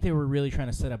I think they were really trying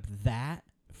to set up that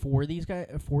for these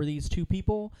 2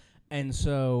 people, and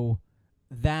so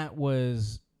that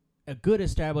was a good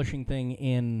establishing thing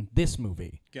in this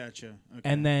movie. Gotcha. Okay.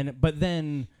 And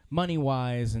then money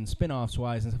wise and spin-offs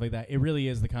wise and stuff like that, it really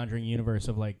is the Conjuring universe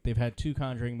of like they've had 2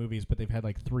 Conjuring movies, but they've had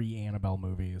like 3 Annabelle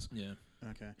movies. Yeah.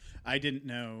 Okay. I didn't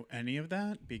know any of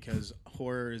that because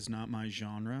horror is not my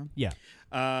genre. Yeah.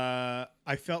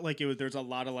 I felt like there's a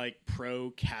lot of like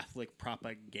pro-Catholic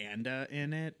propaganda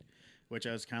in it, which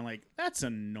I was kind of like, that's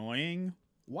annoying.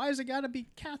 Why has it got to be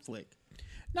Catholic?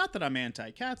 Not that I'm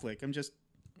anti-Catholic. I'm just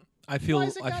I feel Why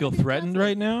is it gotta be threatened Catholic?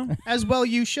 right now, as well.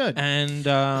 You should. and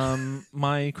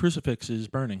my crucifix is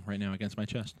burning right now against my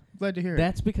chest. Glad to hear it.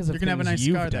 That's because of You're gonna have a things nice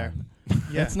you've scar there. done.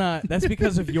 Yeah. That's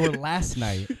because of your last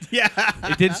night. Yeah.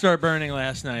 It did start burning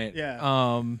last night. Yeah.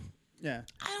 Yeah.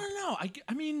 I don't know.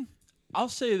 I mean, I'll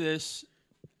say this.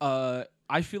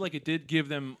 I feel like it did give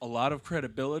them a lot of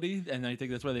credibility, and I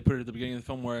think that's why they put it at the beginning of the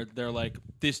film, where they're like,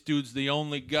 "This dude's the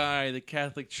only guy the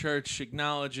Catholic Church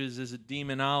acknowledges as a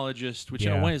demonologist," which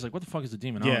in Yeah. a way is like, what the fuck does a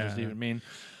demonologist Yeah. even mean?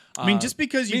 I mean, just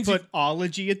because you means put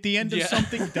ology at the end of Yeah.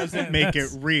 something doesn't make it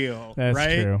real, That's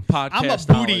right? true. I'm a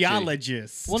Podcastology.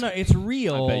 bootyologist. Well, no, it's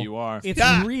real. I bet you are. It's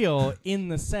Ah! real in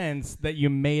the sense that you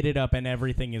made it up and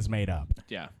everything is made up.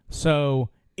 Yeah. So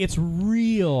it's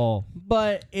real,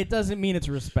 but it doesn't mean it's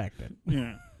respected.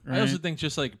 Yeah. I also think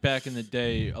just like back in the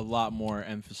day, a lot more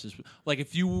emphasis. Like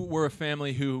if you were a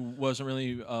family who wasn't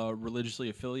really religiously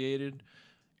affiliated,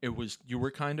 you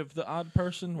were kind of the odd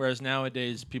person. Whereas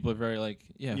nowadays, people are very like,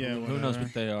 Yeah, who knows whatever.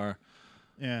 what they are.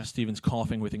 Yeah. Steven's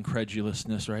coughing with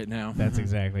incredulousness right now. That's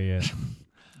exactly it.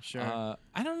 Sure.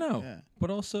 I don't know, Yeah. but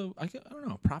also I don't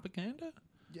know, propaganda.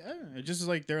 Yeah, it's just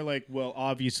like they're like, well,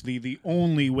 obviously the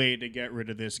only way to get rid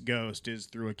of this ghost is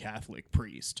through a Catholic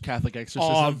priest. Catholic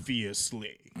exorcism.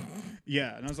 Obviously,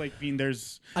 yeah. And I was like,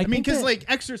 there's, I think because that- like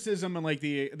exorcism and like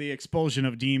the expulsion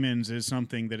of demons is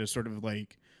something that is sort of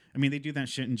like, I mean, they do that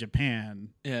shit in Japan,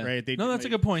 Yeah. right? They No, do, that's a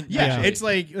like- good point. Yeah, actually. it's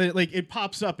like it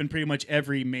pops up in pretty much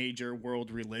every major world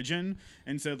religion,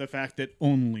 and so the fact that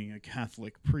only a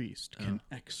Catholic priest can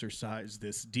exorcise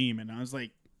this demon, I was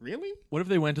like, really? What if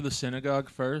they went to the synagogue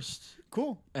first,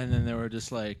 Cool. and then they were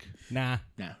just like, Nah.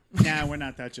 nah. Nah, we're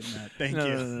not touching that. Thank you.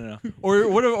 No. Or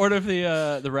what if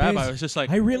the rabbi Guys, was just like,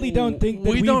 I really don't think that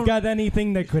we we've don't. got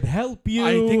anything that could help you.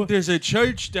 I think there's a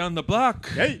church down the block.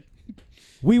 Hey.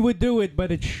 we would do it,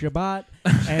 but it's Shabbat.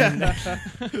 And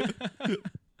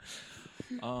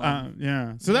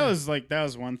Yeah. So that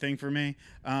was one thing for me.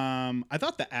 I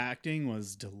thought the acting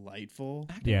was delightful.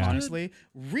 Yeah. Honestly,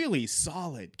 really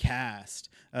solid cast.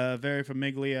 Very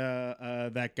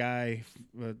Famiglia. That guy,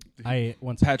 Patrick I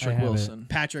have it. Wilson.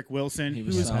 Patrick Wilson, He who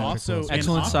was is Patrick also Wilson. in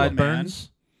Excellent Aquaman. sideburns.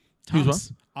 He was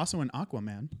Tom's also in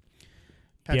Aquaman.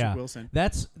 Patrick yeah, Wilson.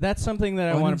 That's something that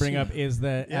I Oh, I want to didn't bring see up that. is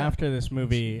that Yeah. after this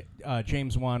movie,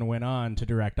 James Wan went on to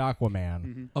direct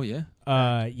Aquaman. Oh yeah.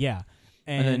 Yeah,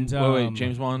 And then wait, um,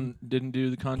 James Wan didn't do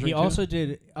the Conjuring. He 2? also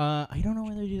did. I don't know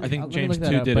whether he did. I think let me James look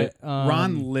that 2 up, did it. but,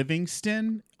 Ron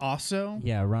Livingston also.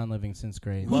 Yeah, Ron Livingston's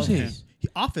great. Who's he?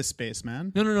 Office Space,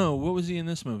 man. No. What was he in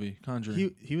this movie?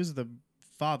 Conjuring. He was the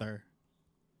father.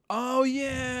 Oh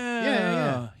yeah.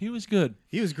 Yeah. He was good.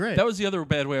 He was great. That was the other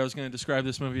bad way I was going to describe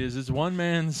this movie. Is it's one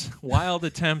man's wild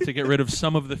attempt to get rid of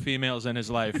some of the females in his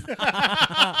life.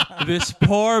 This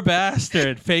poor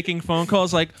bastard faking phone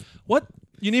calls like, "What?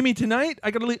 You need me tonight?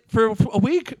 I gotta leave for a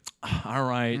week." All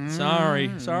right,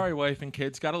 sorry, wife and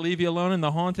kids. Gotta leave you alone in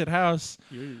the haunted house.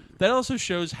 That also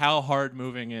shows how hard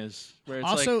moving is. Where it's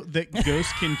also, like, that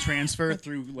ghosts can transfer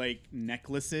through like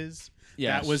necklaces.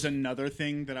 Yes. That was another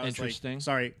thing that I was Interesting. like,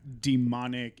 sorry,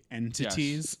 demonic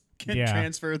entities can Yeah.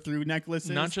 transfer through necklaces.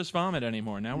 not just vomit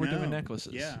anymore. Now we're No. doing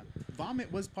necklaces. Yeah,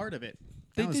 vomit was part of it.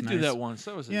 They was did do nice. that once.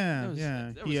 That was Yeah, that was,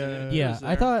 yeah. That was He, it. Yeah,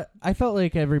 It was I felt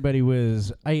like everybody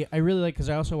was. I really like because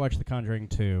I also watched The Conjuring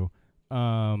 2,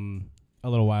 a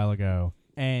little while ago,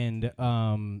 and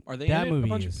Are they that in it, movie a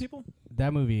bunch is of people?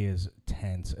 that movie is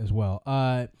tense as well.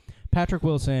 Patrick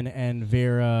Wilson and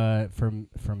Vera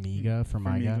Farmiga.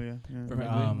 Vermiglia, yeah.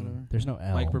 Vermiglia. There's no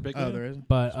L. Mike Birbiglia? Oh, there is.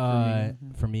 But Farmiga.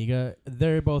 Farmiga,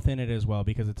 they're both in it as well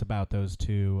because it's about those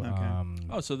two. Okay.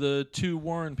 Oh, so the two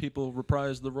Warren people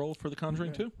reprised the role for The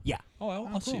Conjuring too? Yeah. Oh,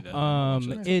 I'll see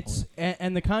that. It's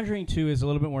and The Conjuring 2 is a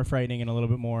little bit more frightening and a little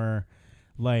bit more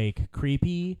like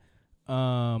creepy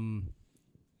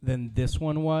than this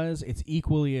one was. It's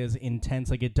equally as intense.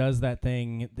 Like it does that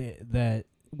thing that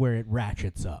where it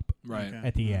ratchets up right.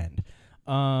 at the end.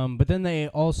 But then they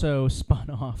also spun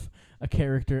off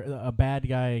a bad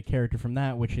guy character from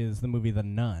that, which is the movie The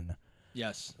Nun.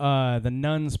 Yes. The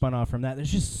Nun spun off from that.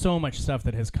 There's just so much stuff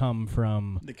that has come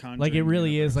from The Conjuring like it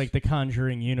really universe. is like the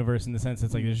Conjuring universe in the sense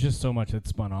it's like there's just so much that's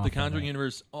spun off. The from Conjuring it.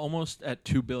 universe almost at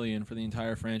 $2 billion for the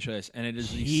entire franchise, and it is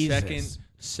Jesus. the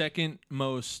second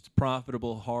most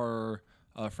profitable horror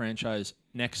franchise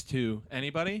next to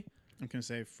anybody. I'm gonna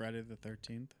say Friday the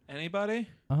 13th, Anybody?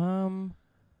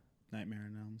 Nightmare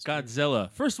on Elm Street. Godzilla.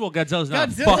 First of all, Godzilla's not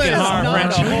a Godzilla fucking is horror not a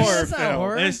franchise. horror That's not film.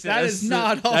 horror. That is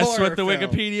not a That's horror what the film.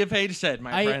 Wikipedia page said,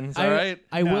 my friends. All right.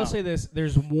 I No. will say this: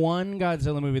 there's one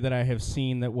Godzilla movie that I have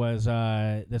seen that was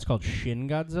that's called Shin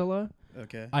Godzilla.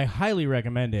 Okay. I highly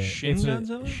recommend it. Shin It's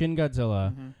Godzilla? Shin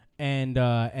Godzilla, and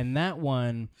that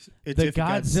one, It's the if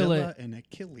Godzilla- Godzilla and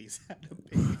Achilles had a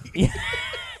baby.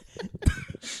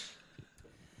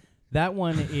 that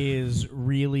one is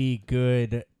really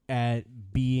good at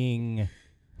being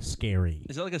scary.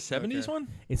 Is that like a 70s one?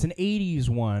 It's an 80s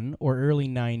one or early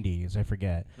 90s, I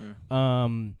forget.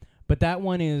 But that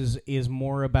one is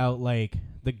more about like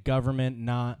the government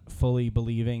not fully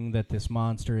believing that this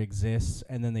monster exists,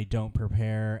 and then they don't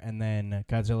prepare, and then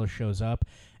Godzilla shows up,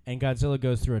 and Godzilla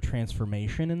goes through a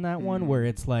transformation in that one where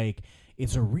it's like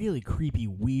it's a really creepy,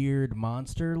 weird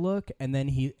monster look, and then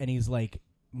he's like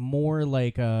more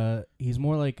like a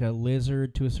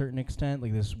lizard to a certain extent,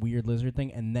 like this weird lizard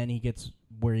thing, and then he gets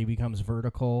where he becomes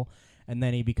vertical, and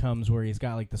then he becomes where he's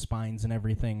got like the spines and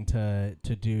everything to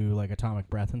do like atomic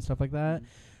breath and stuff like that.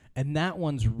 And that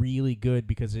one's really good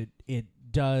because it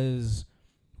does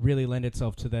really lend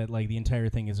itself to that, like the entire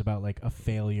thing is about like a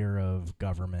failure of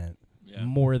government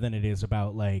more than it is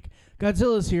about like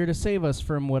Godzilla's here to save us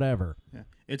from whatever. Yeah.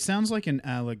 It sounds like an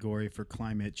allegory for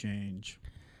climate change.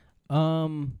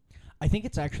 I think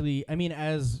it's actually, I mean,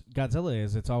 as Godzilla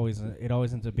is, it always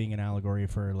ends up being an allegory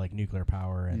for like nuclear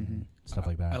power and stuff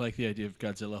like that. I like the idea of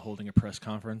Godzilla holding a press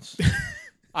conference.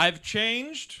 I've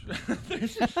changed.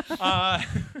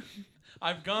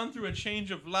 I've gone through a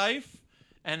change of life,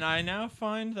 and I now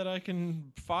find that I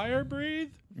can fire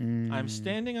breathe. I'm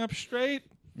standing up straight.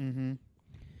 Mm-hmm.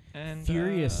 And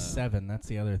Furious 7, that's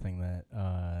the other thing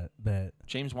that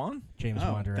James Wan? James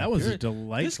Wan directed. That was a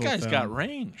delightful This guy's film. got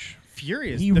range.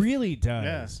 Furious. He The- really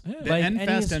does. Yeah. Like, The and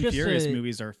Fast he's and just Furious a-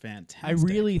 movies are fantastic. I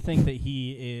really think that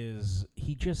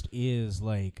he just is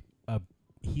like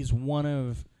he's one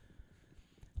of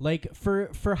like for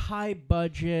high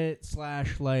budget /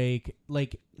 like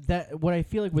that. What I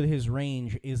feel like with his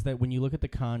range is that when you look at The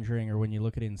Conjuring or when you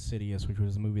look at Insidious, which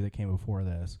was the movie that came before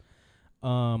this,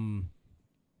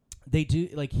 they do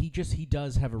like he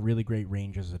does have a really great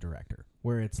range as a director,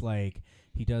 where it's like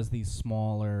he does these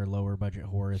smaller, lower budget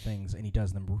horror things and he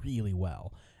does them really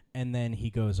well, and then he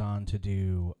goes on to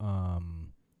do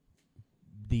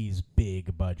these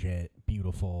big budget,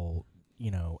 beautiful,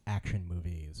 action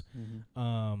movies.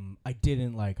 I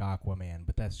didn't like Aquaman,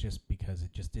 but that's just because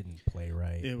it just didn't play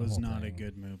right. It the was whole not a thing.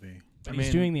 good movie. But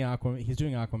he's doing He's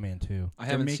doing Aquaman too. I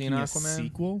They're haven't making seen a Aquaman.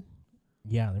 sequel.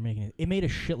 Yeah, they're making it. It made a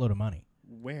shitload of money.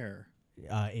 Where?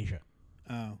 Asia.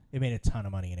 Oh, It made a ton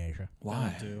of money in Asia.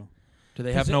 Why? do. Do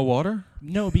they have no water?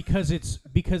 No, because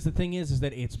the thing is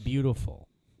that it's beautiful.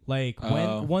 Like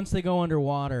Oh. once they go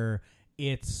underwater,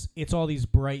 it's all these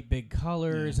bright big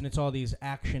colors and it's all these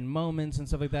action moments and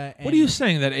stuff like that. What are you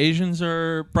saying? That Asians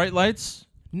are bright lights?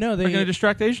 No, Are going to they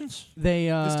distract Asians? they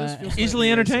This does feel slightly Easily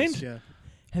racist, entertained? Yeah.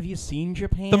 have you seen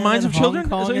Japan? The Minds of Hong Children?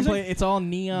 Kong Is that and what you're it's all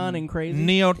neon and crazy.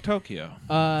 Neo Tokyo.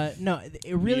 No,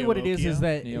 really what it is Neo-Okio?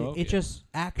 that Neo-Okio. it just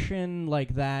action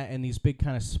like that and these big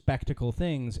kind of spectacle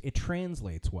things, it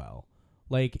translates well.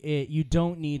 Like you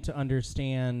don't need to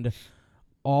understand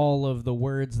all of the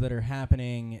words that are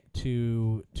happening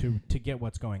to get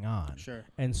what's going on. Sure.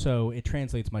 And so it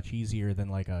translates much easier than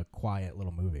like a quiet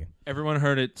little movie. Everyone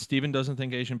heard it. Steven doesn't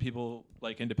think Asian people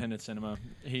like independent cinema.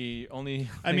 He only.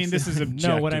 I mean, this is objectively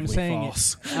No, what I'm saying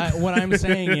false. what I'm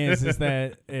saying is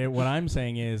that what I'm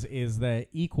saying is that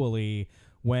equally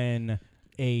when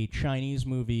a Chinese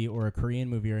movie or a Korean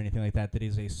movie or anything like that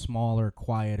is a smaller,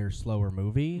 quieter, slower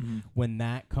movie, when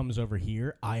that comes over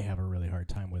here, I have a really hard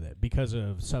time with it because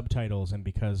of subtitles and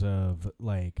because of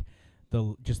like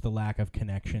the lack of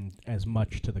connection as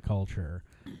much to the culture.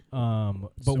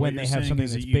 But So when what they you're have saying something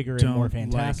is that's that you bigger and more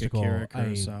don't fantastical, like Akira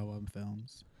Kurosawa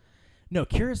films. no,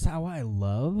 Kurosawa I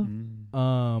love.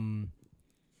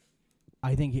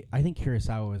 I think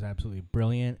Kurosawa was absolutely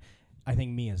brilliant. I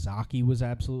think Miyazaki was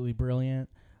absolutely brilliant.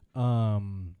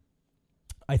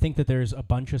 I think that there's a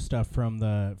bunch of stuff from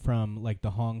like the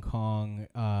Hong Kong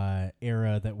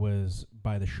era that was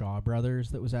by the Shaw brothers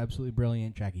that was absolutely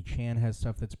brilliant. Jackie Chan has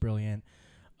stuff that's brilliant.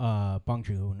 Bong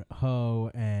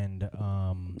Joon-ho and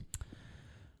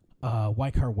Wai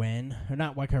Kar-wen, or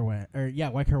not Wai Kar-wen,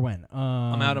 Wai Kar-wen.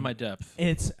 I'm out of my depth.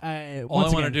 It's All I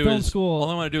once want to again, do film is school. all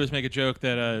I want to do is make a joke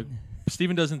that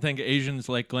Steven doesn't think Asians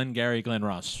like Glengarry Glen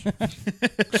Ross.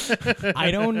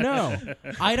 I don't know.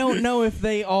 I don't know if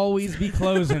they always be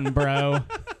closing, bro.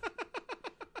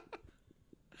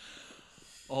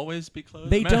 Always be closed.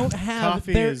 They don't have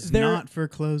Coffee they're- is they're- not for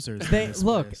closers. They in this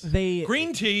look. place. They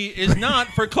Green tea is not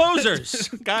for closers.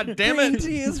 God damn green it!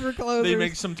 tea is for closers. They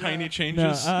make some tiny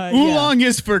changes. yeah. Oolong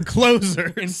is for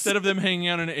closers. Instead of them hanging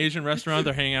out in an Asian restaurant,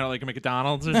 they're hanging out at like a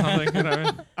McDonald's or something. You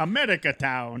know? America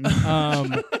Town.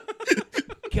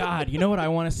 God, you know what I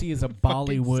want to see is a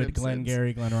Bollywood Simpsons.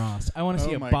 Glengarry Glen Ross. I want to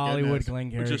see Oh a my Bollywood goodness.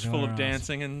 Glengarry Just Glen full of Ross.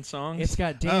 dancing and songs. It's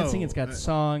got dancing. It's got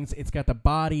songs. It's got the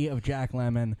body of Jack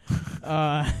Lemmon.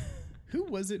 Who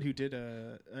was it who did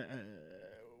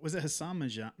was it Hassan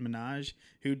Minaj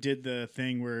who did the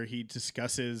thing where he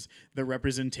discusses the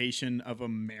representation of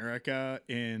America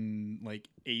in like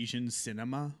Asian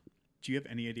cinema? Do you have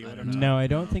any idea what I'm talking No, I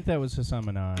don't think that was Hassan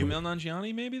Minaj. Kumail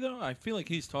Nanjiani, maybe though. I feel like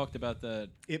he's talked about that.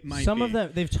 It might Some be. of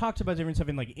them they've talked about different stuff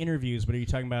in like interviews, but are you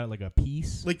talking about like a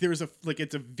piece? Like there was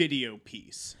it's a video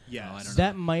piece. Yes. I don't know.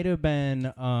 That might have been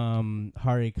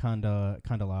Hari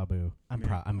Kondalabu. I'm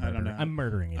I don't murdering. know. I'm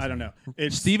murdering. His I don't name. know.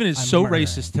 It's Steven is I'm so murdering.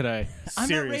 racist today. I'm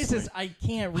seriously. not racist. I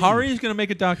can't read. Hari is going to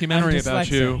make a documentary I'm about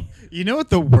you. dyslexic. You know what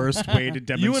the worst way to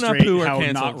You and demonstrate Apu are how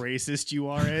canceled. not racist you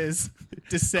are is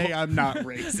to say I'm not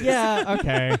racist. Yeah.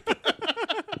 Okay.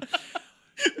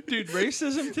 Dude,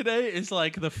 racism today is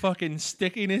like the fucking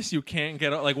stickiness you can't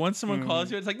get out. Like once someone calls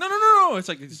you, it's like, no. It's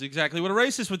like, it's exactly what a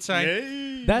racist would say.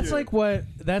 Yay. That's like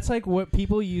what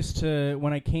people used to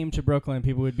when I came to Brooklyn.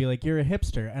 People would be like, "You're a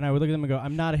hipster," and I would look at them and go,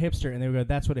 "I'm not a hipster," and they would go,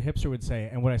 "That's what a hipster would say."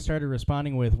 And what I started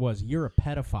responding with was, "You're a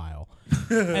pedophile,"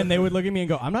 and they would look at me and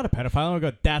go, "I'm not a pedophile," and I would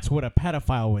go, "That's what a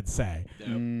pedophile would say."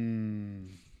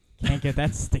 Can't get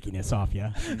that stickiness off you.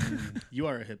 You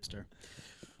are a hipster.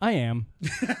 I am.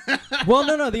 Well,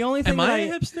 no. The only thing Am that I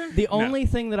a hipster? The only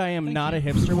thing that I am not a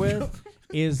hipster with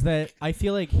is that I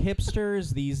feel like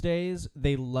hipsters these days,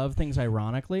 they love things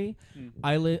ironically.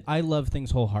 I love things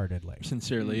wholeheartedly.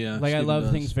 Sincerely, yeah. Like I Steven love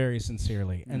does. things very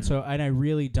sincerely. And so I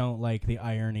really don't like the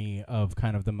irony of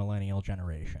kind of the millennial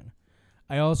generation.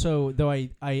 I also, though I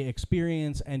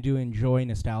experience and do enjoy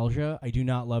nostalgia, I do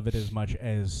not love it as much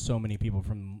as so many people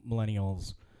from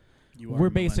millennials. You are We're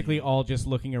a basically millennial. all just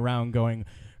looking around going,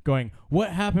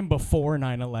 what happened before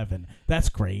 9/11? That's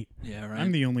great. Yeah, right.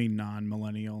 I'm the only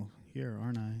non-millennial here,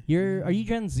 aren't I? Are you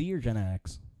Gen Z or Gen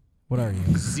X? What are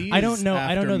you? Z I don't is know. I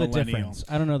don't after know the millennial. difference.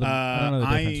 I don't know the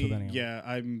difference with anyone. Yeah,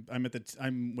 I'm at the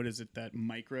I'm what is it, that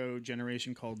micro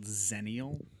generation called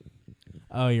Zennial?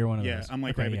 Oh, you're one of Yeah, those. I'm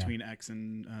like Okay, right yeah. between X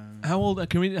and How old?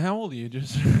 How old are you?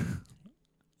 Just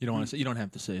you don't want to say. You don't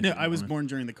have to say. it No, if you I was don't born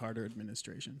during the Carter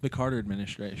administration. The Carter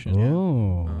administration.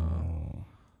 Oh,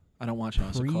 I don't watch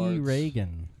House of Cards.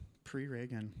 pre-Reagan.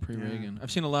 Pre-Reagan. Pre-Reagan.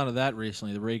 I've seen a lot of that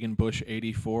recently. The Reagan Bush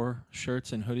 '84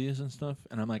 shirts and hoodies and stuff.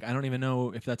 And I'm like, I don't even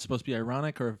know if that's supposed to be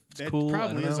ironic or if it's That cool.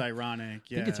 probably I don't is know. ironic.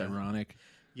 Yeah. I think it's ironic.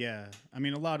 Yeah, I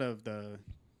mean, a lot of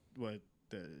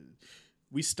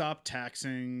we stopped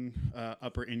taxing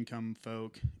upper income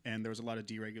folk, and there was a lot of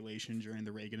deregulation during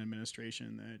the Reagan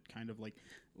administration that kind of like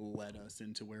led us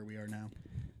into where we are now.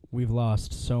 We've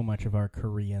lost so much of our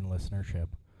Korean listenership.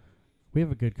 We have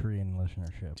a good Korean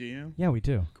listenership. Do you? Yeah, we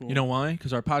do. Cool. You know why?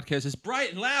 Because our podcast is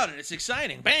bright and loud and it's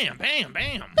exciting. Bam, bam,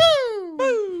 bam.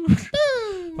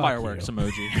 Fireworks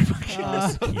emoji.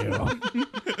 Fuck you.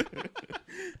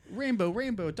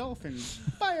 Rainbow, dolphins,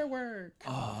 firework.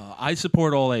 I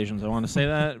support all Asians. I want to say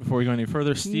that before we go any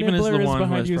further. Steven is Nibbler the one who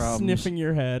behind has you problems. sniffing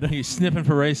your head. He's sniffing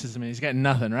for racism, and he's got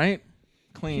nothing, right?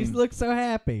 Clean. He looks so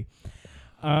happy.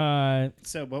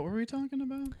 So what were we talking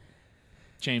about?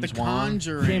 James The Wan.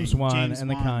 Conjuring. James Wan and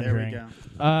The Conjuring. There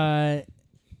we go.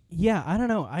 Yeah, I don't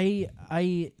know.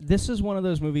 I this is one of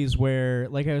those movies where,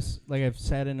 like I've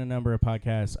said in a number of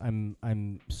podcasts,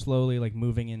 I'm slowly like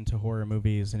moving into horror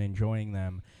movies and enjoying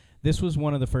them. This was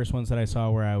one of the first ones that I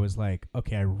saw where I was like,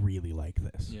 okay, I really like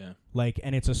this. Yeah. Like,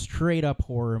 and it's a straight up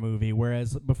horror movie.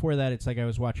 Whereas before that, it's like I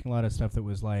was watching a lot of stuff that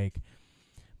was like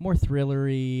more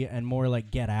thrillery and more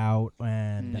like Get Out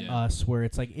and Us, where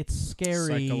it's like it's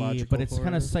scary, but it's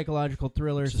kind of psychological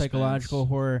thriller, Suspense. Psychological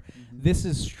horror. This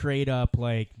is straight up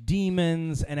like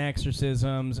demons and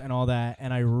exorcisms and all that,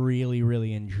 and I really,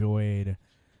 really enjoyed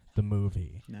the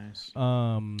movie. Nice.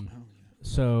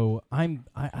 So I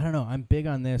don't know. I'm big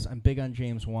on this. I'm big on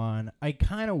James Wan. I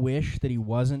kind of wish that he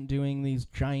wasn't doing these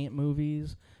giant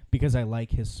movies because I like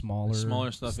his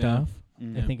smaller stuff. Yeah.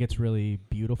 I think it's really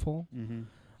beautiful. Mm-hmm.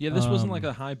 Yeah, this wasn't like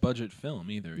a high budget film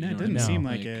either. Yeah, you know it what I didn't mean? seem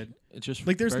like it. It just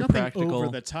Like there's very nothing practical. over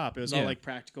the top. It was all Yeah. like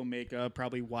practical makeup,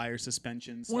 probably wire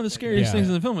suspensions. One of the stuff like scariest that. things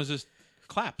in the film was just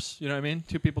claps. You know what I mean?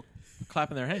 Two people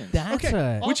clapping their hands. That's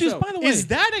Okay. a, Which is, Also, by the way, is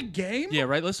that a game? yeah,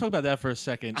 right. Let's talk about that for a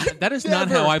second. I've That is not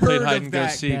never how I played heard hide of and go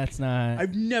that. seek. that's not.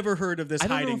 I've never heard of this I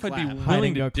don't hiding know if I'd be clap. Hide willing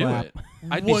and to go do clap. it.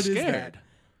 I'd What be is scared.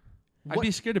 that? I'd be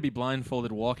scared to be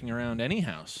blindfolded walking around any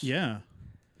house. Yeah.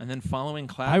 And then following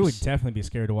claps. I would definitely be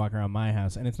scared to walk around my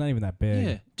house, and it's not even that big.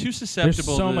 Yeah, too There's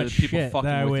susceptible so to much people shit fucking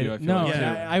that I with would. you. I feel no, like, too.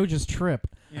 I would just trip.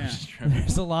 Yeah.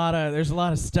 There's a lot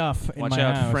of stuff in Watch my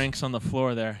out, house. Frank's on the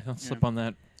floor there. Don't slip on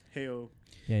that. Heyo.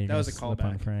 Yeah, you're That gonna was a slip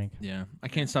on callback. Frank. Yeah, I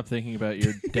can't stop thinking about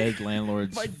your dead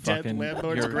landlord's My fucking dead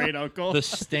landlord's your- great uncle. the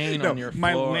stain no, on your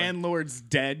my floor. landlord's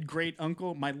dead great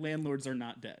uncle. My landlords are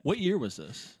not dead. What year was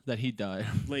this that he died?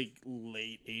 Like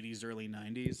late 80s, early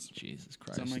 90s. Jesus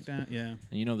Christ. Something like that. Yeah. And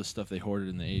you know the stuff they hoarded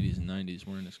in the 80s and 90s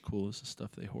weren't as cool as the stuff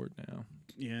they hoard now.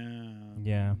 Yeah.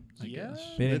 Yeah. I Yeah. guess.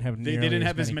 They didn't have They nearly didn't as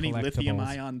have as many many collectibles.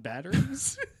 lithium-ion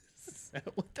batteries. Is that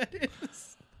what that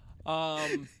is?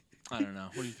 I don't know.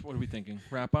 What are we thinking?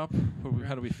 Wrap up?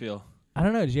 How do we feel? I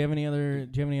don't know. Do you have any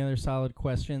other solid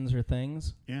questions or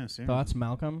things? Yeah, seriously. Thoughts,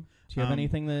 Malcolm? Do you have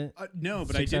anything that? No,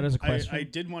 but sticks out as a question? I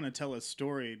did want to tell a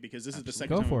story because this is the Go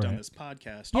second time for we've done it. this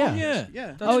podcast. Yeah. Yeah. Yeah.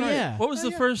 That's Oh, right. yeah. What was Oh,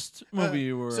 the yeah. first movie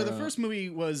you were? So the first movie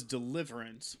was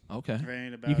Deliverance. Okay.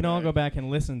 Right. About You can all go back and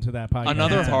listen to that podcast.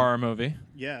 Another Yeah. horror movie.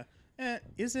 Yeah.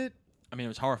 Is it? I mean, it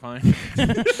was horrifying.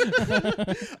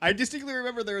 I distinctly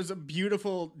remember there was a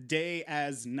beautiful day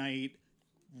as night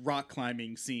rock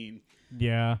climbing scene.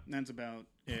 Yeah. That's about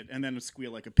it. And then a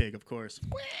squeal like a pig, of course.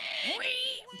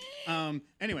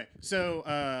 Anyway, so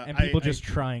And people just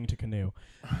trying to canoe.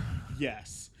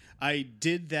 yes. I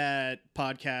did that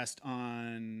podcast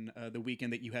on the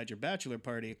weekend that you had your bachelor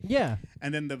party. Yeah.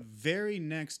 And then the very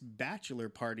next bachelor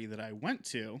party that I went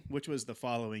to, which was the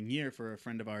following year for a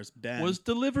friend of ours, Ben, was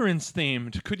Deliverance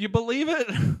themed. Could you believe it?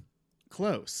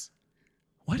 close.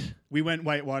 What? We went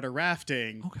whitewater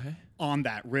rafting Okay. on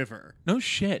that river. No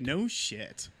shit. No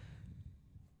shit.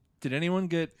 Did anyone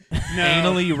get No.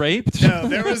 anally raped? No,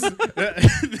 there was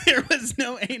there was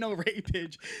no anal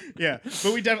rapage. Yeah,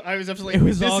 but I was absolutely. It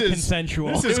was this all is, consensual.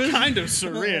 This is It was- kind of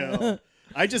surreal.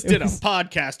 I just did a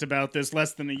podcast about this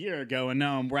less than a year ago, and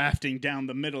now I'm rafting down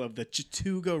the middle of the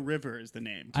Chattooga River. Is the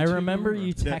name? I remember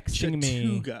you The texting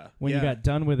me Chattooga, when you yeah. got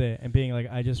done with it and being like,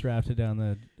 I just rafted down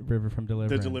the river from The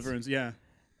Deliverance. Deliverance. Yeah.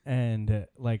 And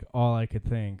like all I could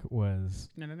think was,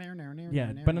 yeah.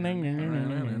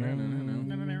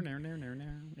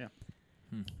 Yeah.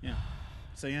 Yeah.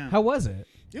 So yeah. How was it?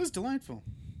 It was delightful.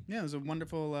 Yeah, it was a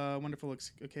wonderful, wonderful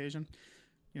occasion.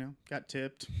 You know, got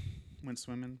tipped, went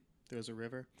swimming. There was a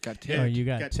river. Got Oh, tipped. you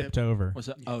got Got tipped tipped. over. Was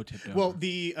that? Oh, tipped over. Well,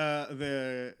 the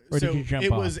Or so did you jump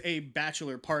it off? was a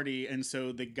bachelor party, and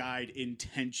so the guide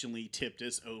intentionally tipped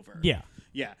us over. Yeah.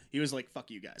 Yeah, he was like, "Fuck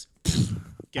you guys."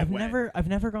 Get I've wet.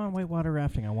 never gone whitewater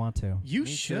rafting. I want to. You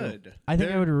should. I think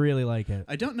There- I would really like it.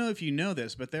 I don't know if you know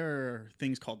this, but there are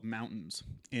things called mountains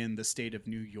in the state of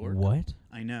New York. What?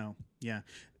 I know. Yeah.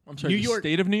 I'm sorry. New the York-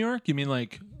 state of New York? You mean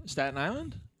like Staten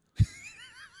Island?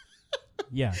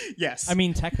 Yeah. Yes. I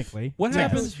mean, technically. What Yes.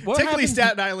 happens? What technically, happens,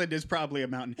 Staten Island is probably a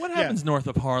mountain. What Yeah. happens north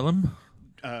of Harlem?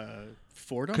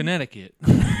 Fordham, Connecticut,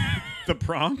 the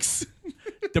Bronx,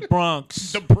 the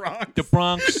Bronx, the Bronx, the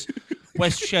Bronx,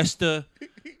 Westchester.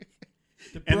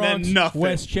 and then nothing.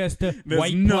 Westchester, There's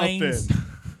White nothing. Plains,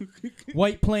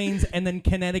 White Plains, and then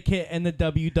Connecticut and the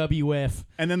WWF.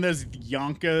 And then there's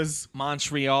Yonkers.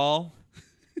 Montreal.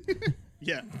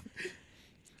 Yeah.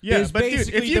 Yeah, There's but dude,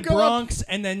 basically if you the go up, Bronx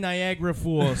and then Niagara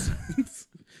Falls.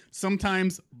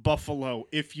 sometimes Buffalo,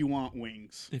 if you want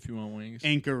wings. If you want wings.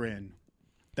 Anchor Inn.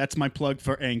 That's my plug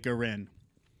for Anchor Inn.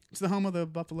 It's the home of the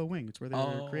Buffalo Wing. It's where they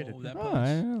were created. That Oh, I place.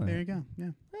 didn't know There that. you go. Yeah.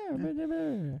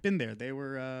 I Been there. They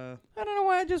were don't know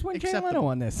why I just went Jay Leno Acceptable.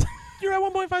 on this. You're at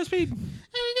 1.5 speed.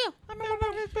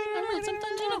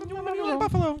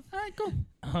 Buffalo. All right, cool.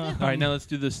 All right, now let's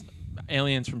do this.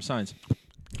 Aliens from Signs.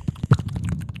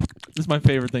 This is my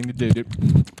favorite thing to do,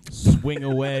 dude. Swing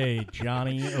away,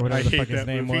 Johnny, or whatever the fuck his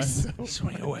name was.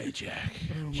 Swing away, Jack.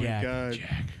 Oh my Jack. god.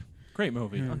 Jack. Great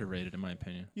movie. Underrated, in my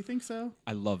opinion. You think so?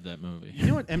 I love that movie. You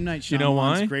know what M. Night Shyamalan's You know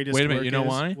why? greatest Wait a minute, work you know is?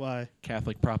 why? Why?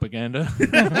 Catholic propaganda.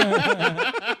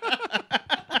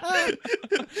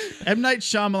 M. Night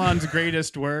Shyamalan's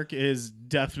greatest work is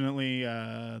definitely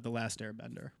The Last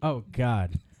Airbender. Oh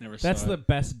God, Never that's saw the it.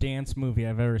 best dance movie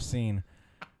I've ever seen.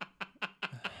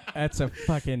 That's a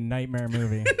fucking nightmare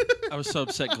movie. I was so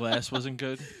upset Glass wasn't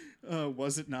good.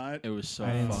 Was it not? It was so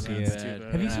I didn't fucking see it.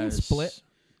 bad. Have you seen I was- Split?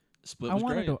 Split I was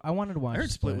wanted great. to. I wanted to watch. I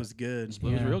heard Split was good.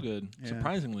 Split was Yeah. real good. Yeah.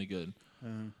 Surprisingly good. Uh,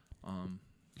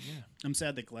 Yeah. I'm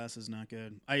sad that Glass is not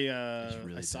good. I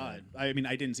really saw bad. it. I mean,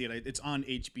 I didn't see it. It's on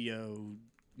HBO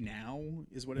now,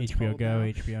 is what it's HBO called Go, now.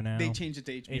 HBO Now. They changed it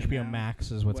to HBO. HBO now.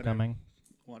 Max is what's Whatever. coming.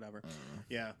 Whatever.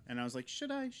 Yeah, and I was like,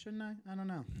 should I? Shouldn't I? I don't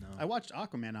know. No. I watched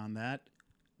Aquaman on that.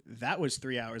 That was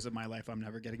 3 hours of my life I'm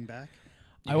never getting back.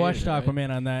 I watched hated it, right? Aquaman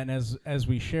on that, and as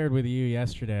we shared with you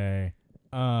yesterday,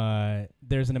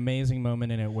 there's an amazing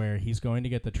moment in it where he's going to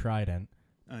get the trident,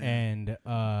 Oh,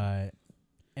 yeah.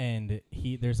 and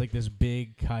there's like this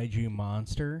big kaiju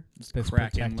monster that's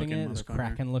protecting Kraken-looking it, this motherfucker.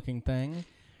 kraken-looking thing,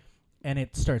 and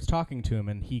it starts talking to him,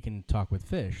 and he can talk with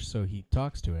fish, so he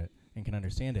talks to it and can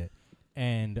understand it,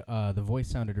 and the voice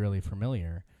sounded really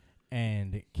familiar,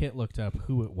 and Kit looked up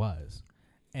who it was,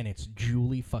 and it's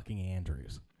Julie fucking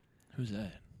Andrews. Who's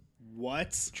that?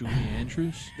 What? Julie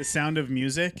Andrews? The Sound of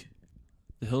Music?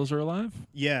 The Hills Are Alive?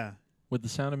 Yeah. With The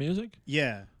Sound of Music?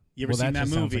 Yeah. You ever Well, seen that that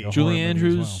just sounds movie? like a Julie horror movie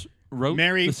as Andrews wrote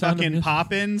Mary The Sound of fucking Music?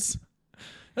 Poppins?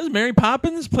 That was Mary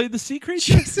Poppins played the sea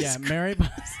creature? Jesus Yeah, Mary.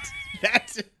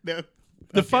 That's no.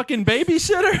 The fucking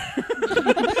babysitter?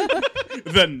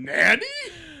 The nanny?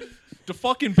 The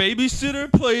fucking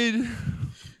babysitter played...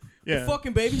 Yeah.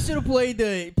 Fucking babysitter played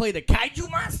the kaiju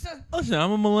monster. Listen,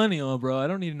 I'm a millennial, bro. I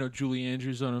don't need to know Julie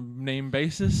Andrews on a name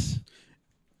basis.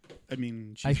 I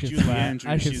mean, she's I should Julie slap. Andrews.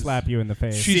 I should She's- slap you in the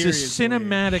face. She's Seriously. a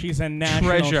cinematic She's a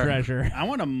national treasure. I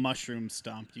want to mushroom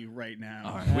stomp you right now.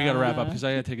 All right, we got to wrap up because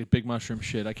I got to take a big mushroom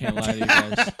shit. I can't lie to you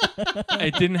guys.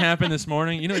 It didn't happen this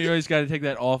morning. You know, you always got to take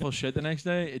that awful shit the next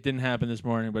day. It didn't happen this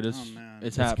morning, but it's Oh, man. it's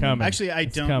It's happening. coming. Actually, I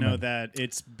It's don't know coming. that.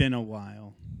 It's been a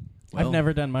while. I've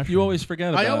never done mushrooms. You always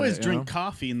forget about it. I always you drink know?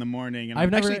 coffee in the morning. And I've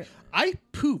never- actually, I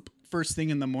poop first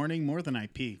thing in the morning more than I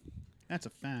pee. That's a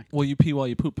fact. Well, you pee while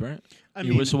you poop, right? I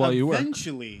You mean, whistle while you work.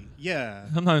 Eventually, yeah.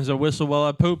 Sometimes I whistle while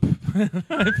I poop.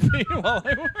 I pee while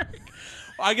I work.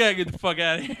 I gotta get the fuck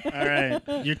out of here. All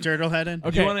right, you're turtle headed. Do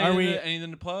Okay, you want are we?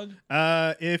 anything to plug?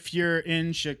 If you're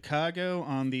in Chicago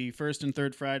on the first and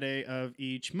third Friday of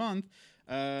each month,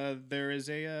 there is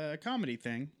a comedy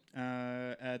thing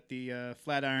at the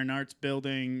Flatiron Arts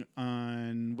Building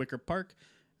on Wicker Park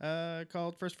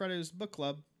called First Friday's Book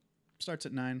Club. Starts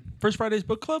at 9. First Friday's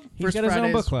book club. He's First got his own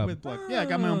Fridays book club. with book. Yeah, I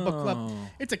got my own book club. Oh.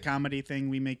 It's a comedy thing.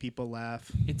 We make people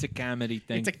laugh. It's a comedy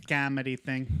thing. It's a comedy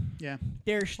thing. Yeah.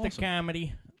 There's the Awesome.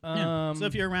 comedy. Yeah. So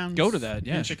if you're around, go to that,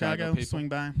 yeah, in Chicago Chicago, people. swing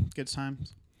by. Good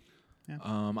times.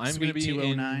 I'm Sweet gonna be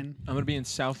 209. I'm gonna be in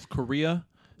South Korea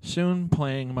soon,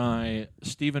 playing my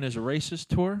Steven is a Racist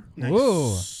tour. Nice.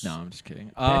 Whoa, No, I'm just kidding.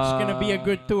 that's gonna be a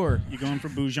good tour. You going for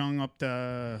Bujang up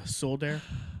to Seoul there?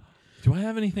 Do I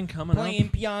have anything coming Playing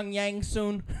up? Pyongyang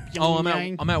soon. Oh, I'm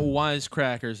Pyongyang? at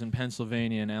Wisecrackers in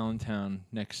Pennsylvania in Allentown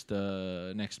next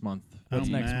month. What's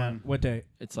Oh, next man. month? What day?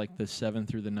 It's like the 7th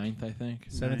through the 9th, I think.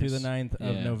 7th through the Nice. 9th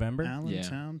of Yeah. November.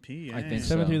 Allentown, PA. I think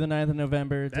 7th so. through the 9th of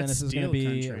November. That's Dennis is going to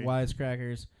steel be country.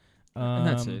 Wisecrackers. And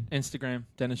that's it. Instagram,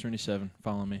 Dennis77.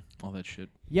 Follow me. All that shit.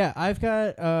 Yeah, I've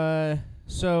got.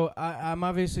 So I'm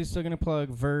obviously still going to plug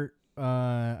Vert.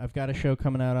 I've got a show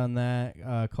coming out on that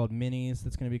called Minis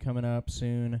that's going to be coming up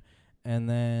soon. And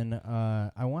then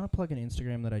I want to plug an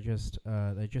Instagram that I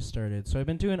just started. So I've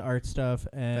been doing art stuff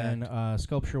and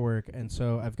sculpture work, and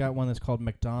so I've got one that's called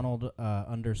McDonald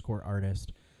 _artist.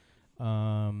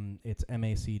 It's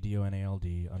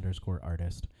MACDONALD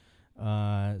 _artist.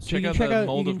 So Check you out can check the out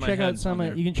mold you of can my check head out some on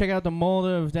there. you can check out the mold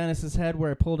of Dennis's head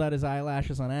where I pulled out his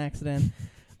eyelashes on accident.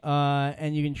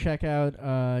 And you can check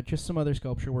out just some other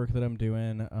sculpture work that I'm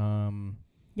doing.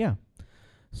 Yeah.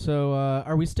 So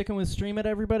are we sticking with Stream It,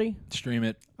 everybody? Stream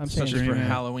it. I'm saying Especially for stream it.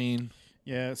 Halloween.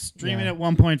 Yeah, stream it Yeah. at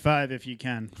 1.5 if you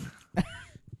can.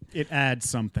 It adds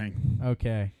something.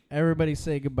 Okay. Everybody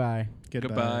say goodbye.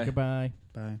 Goodbye. Goodbye.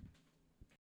 Bye.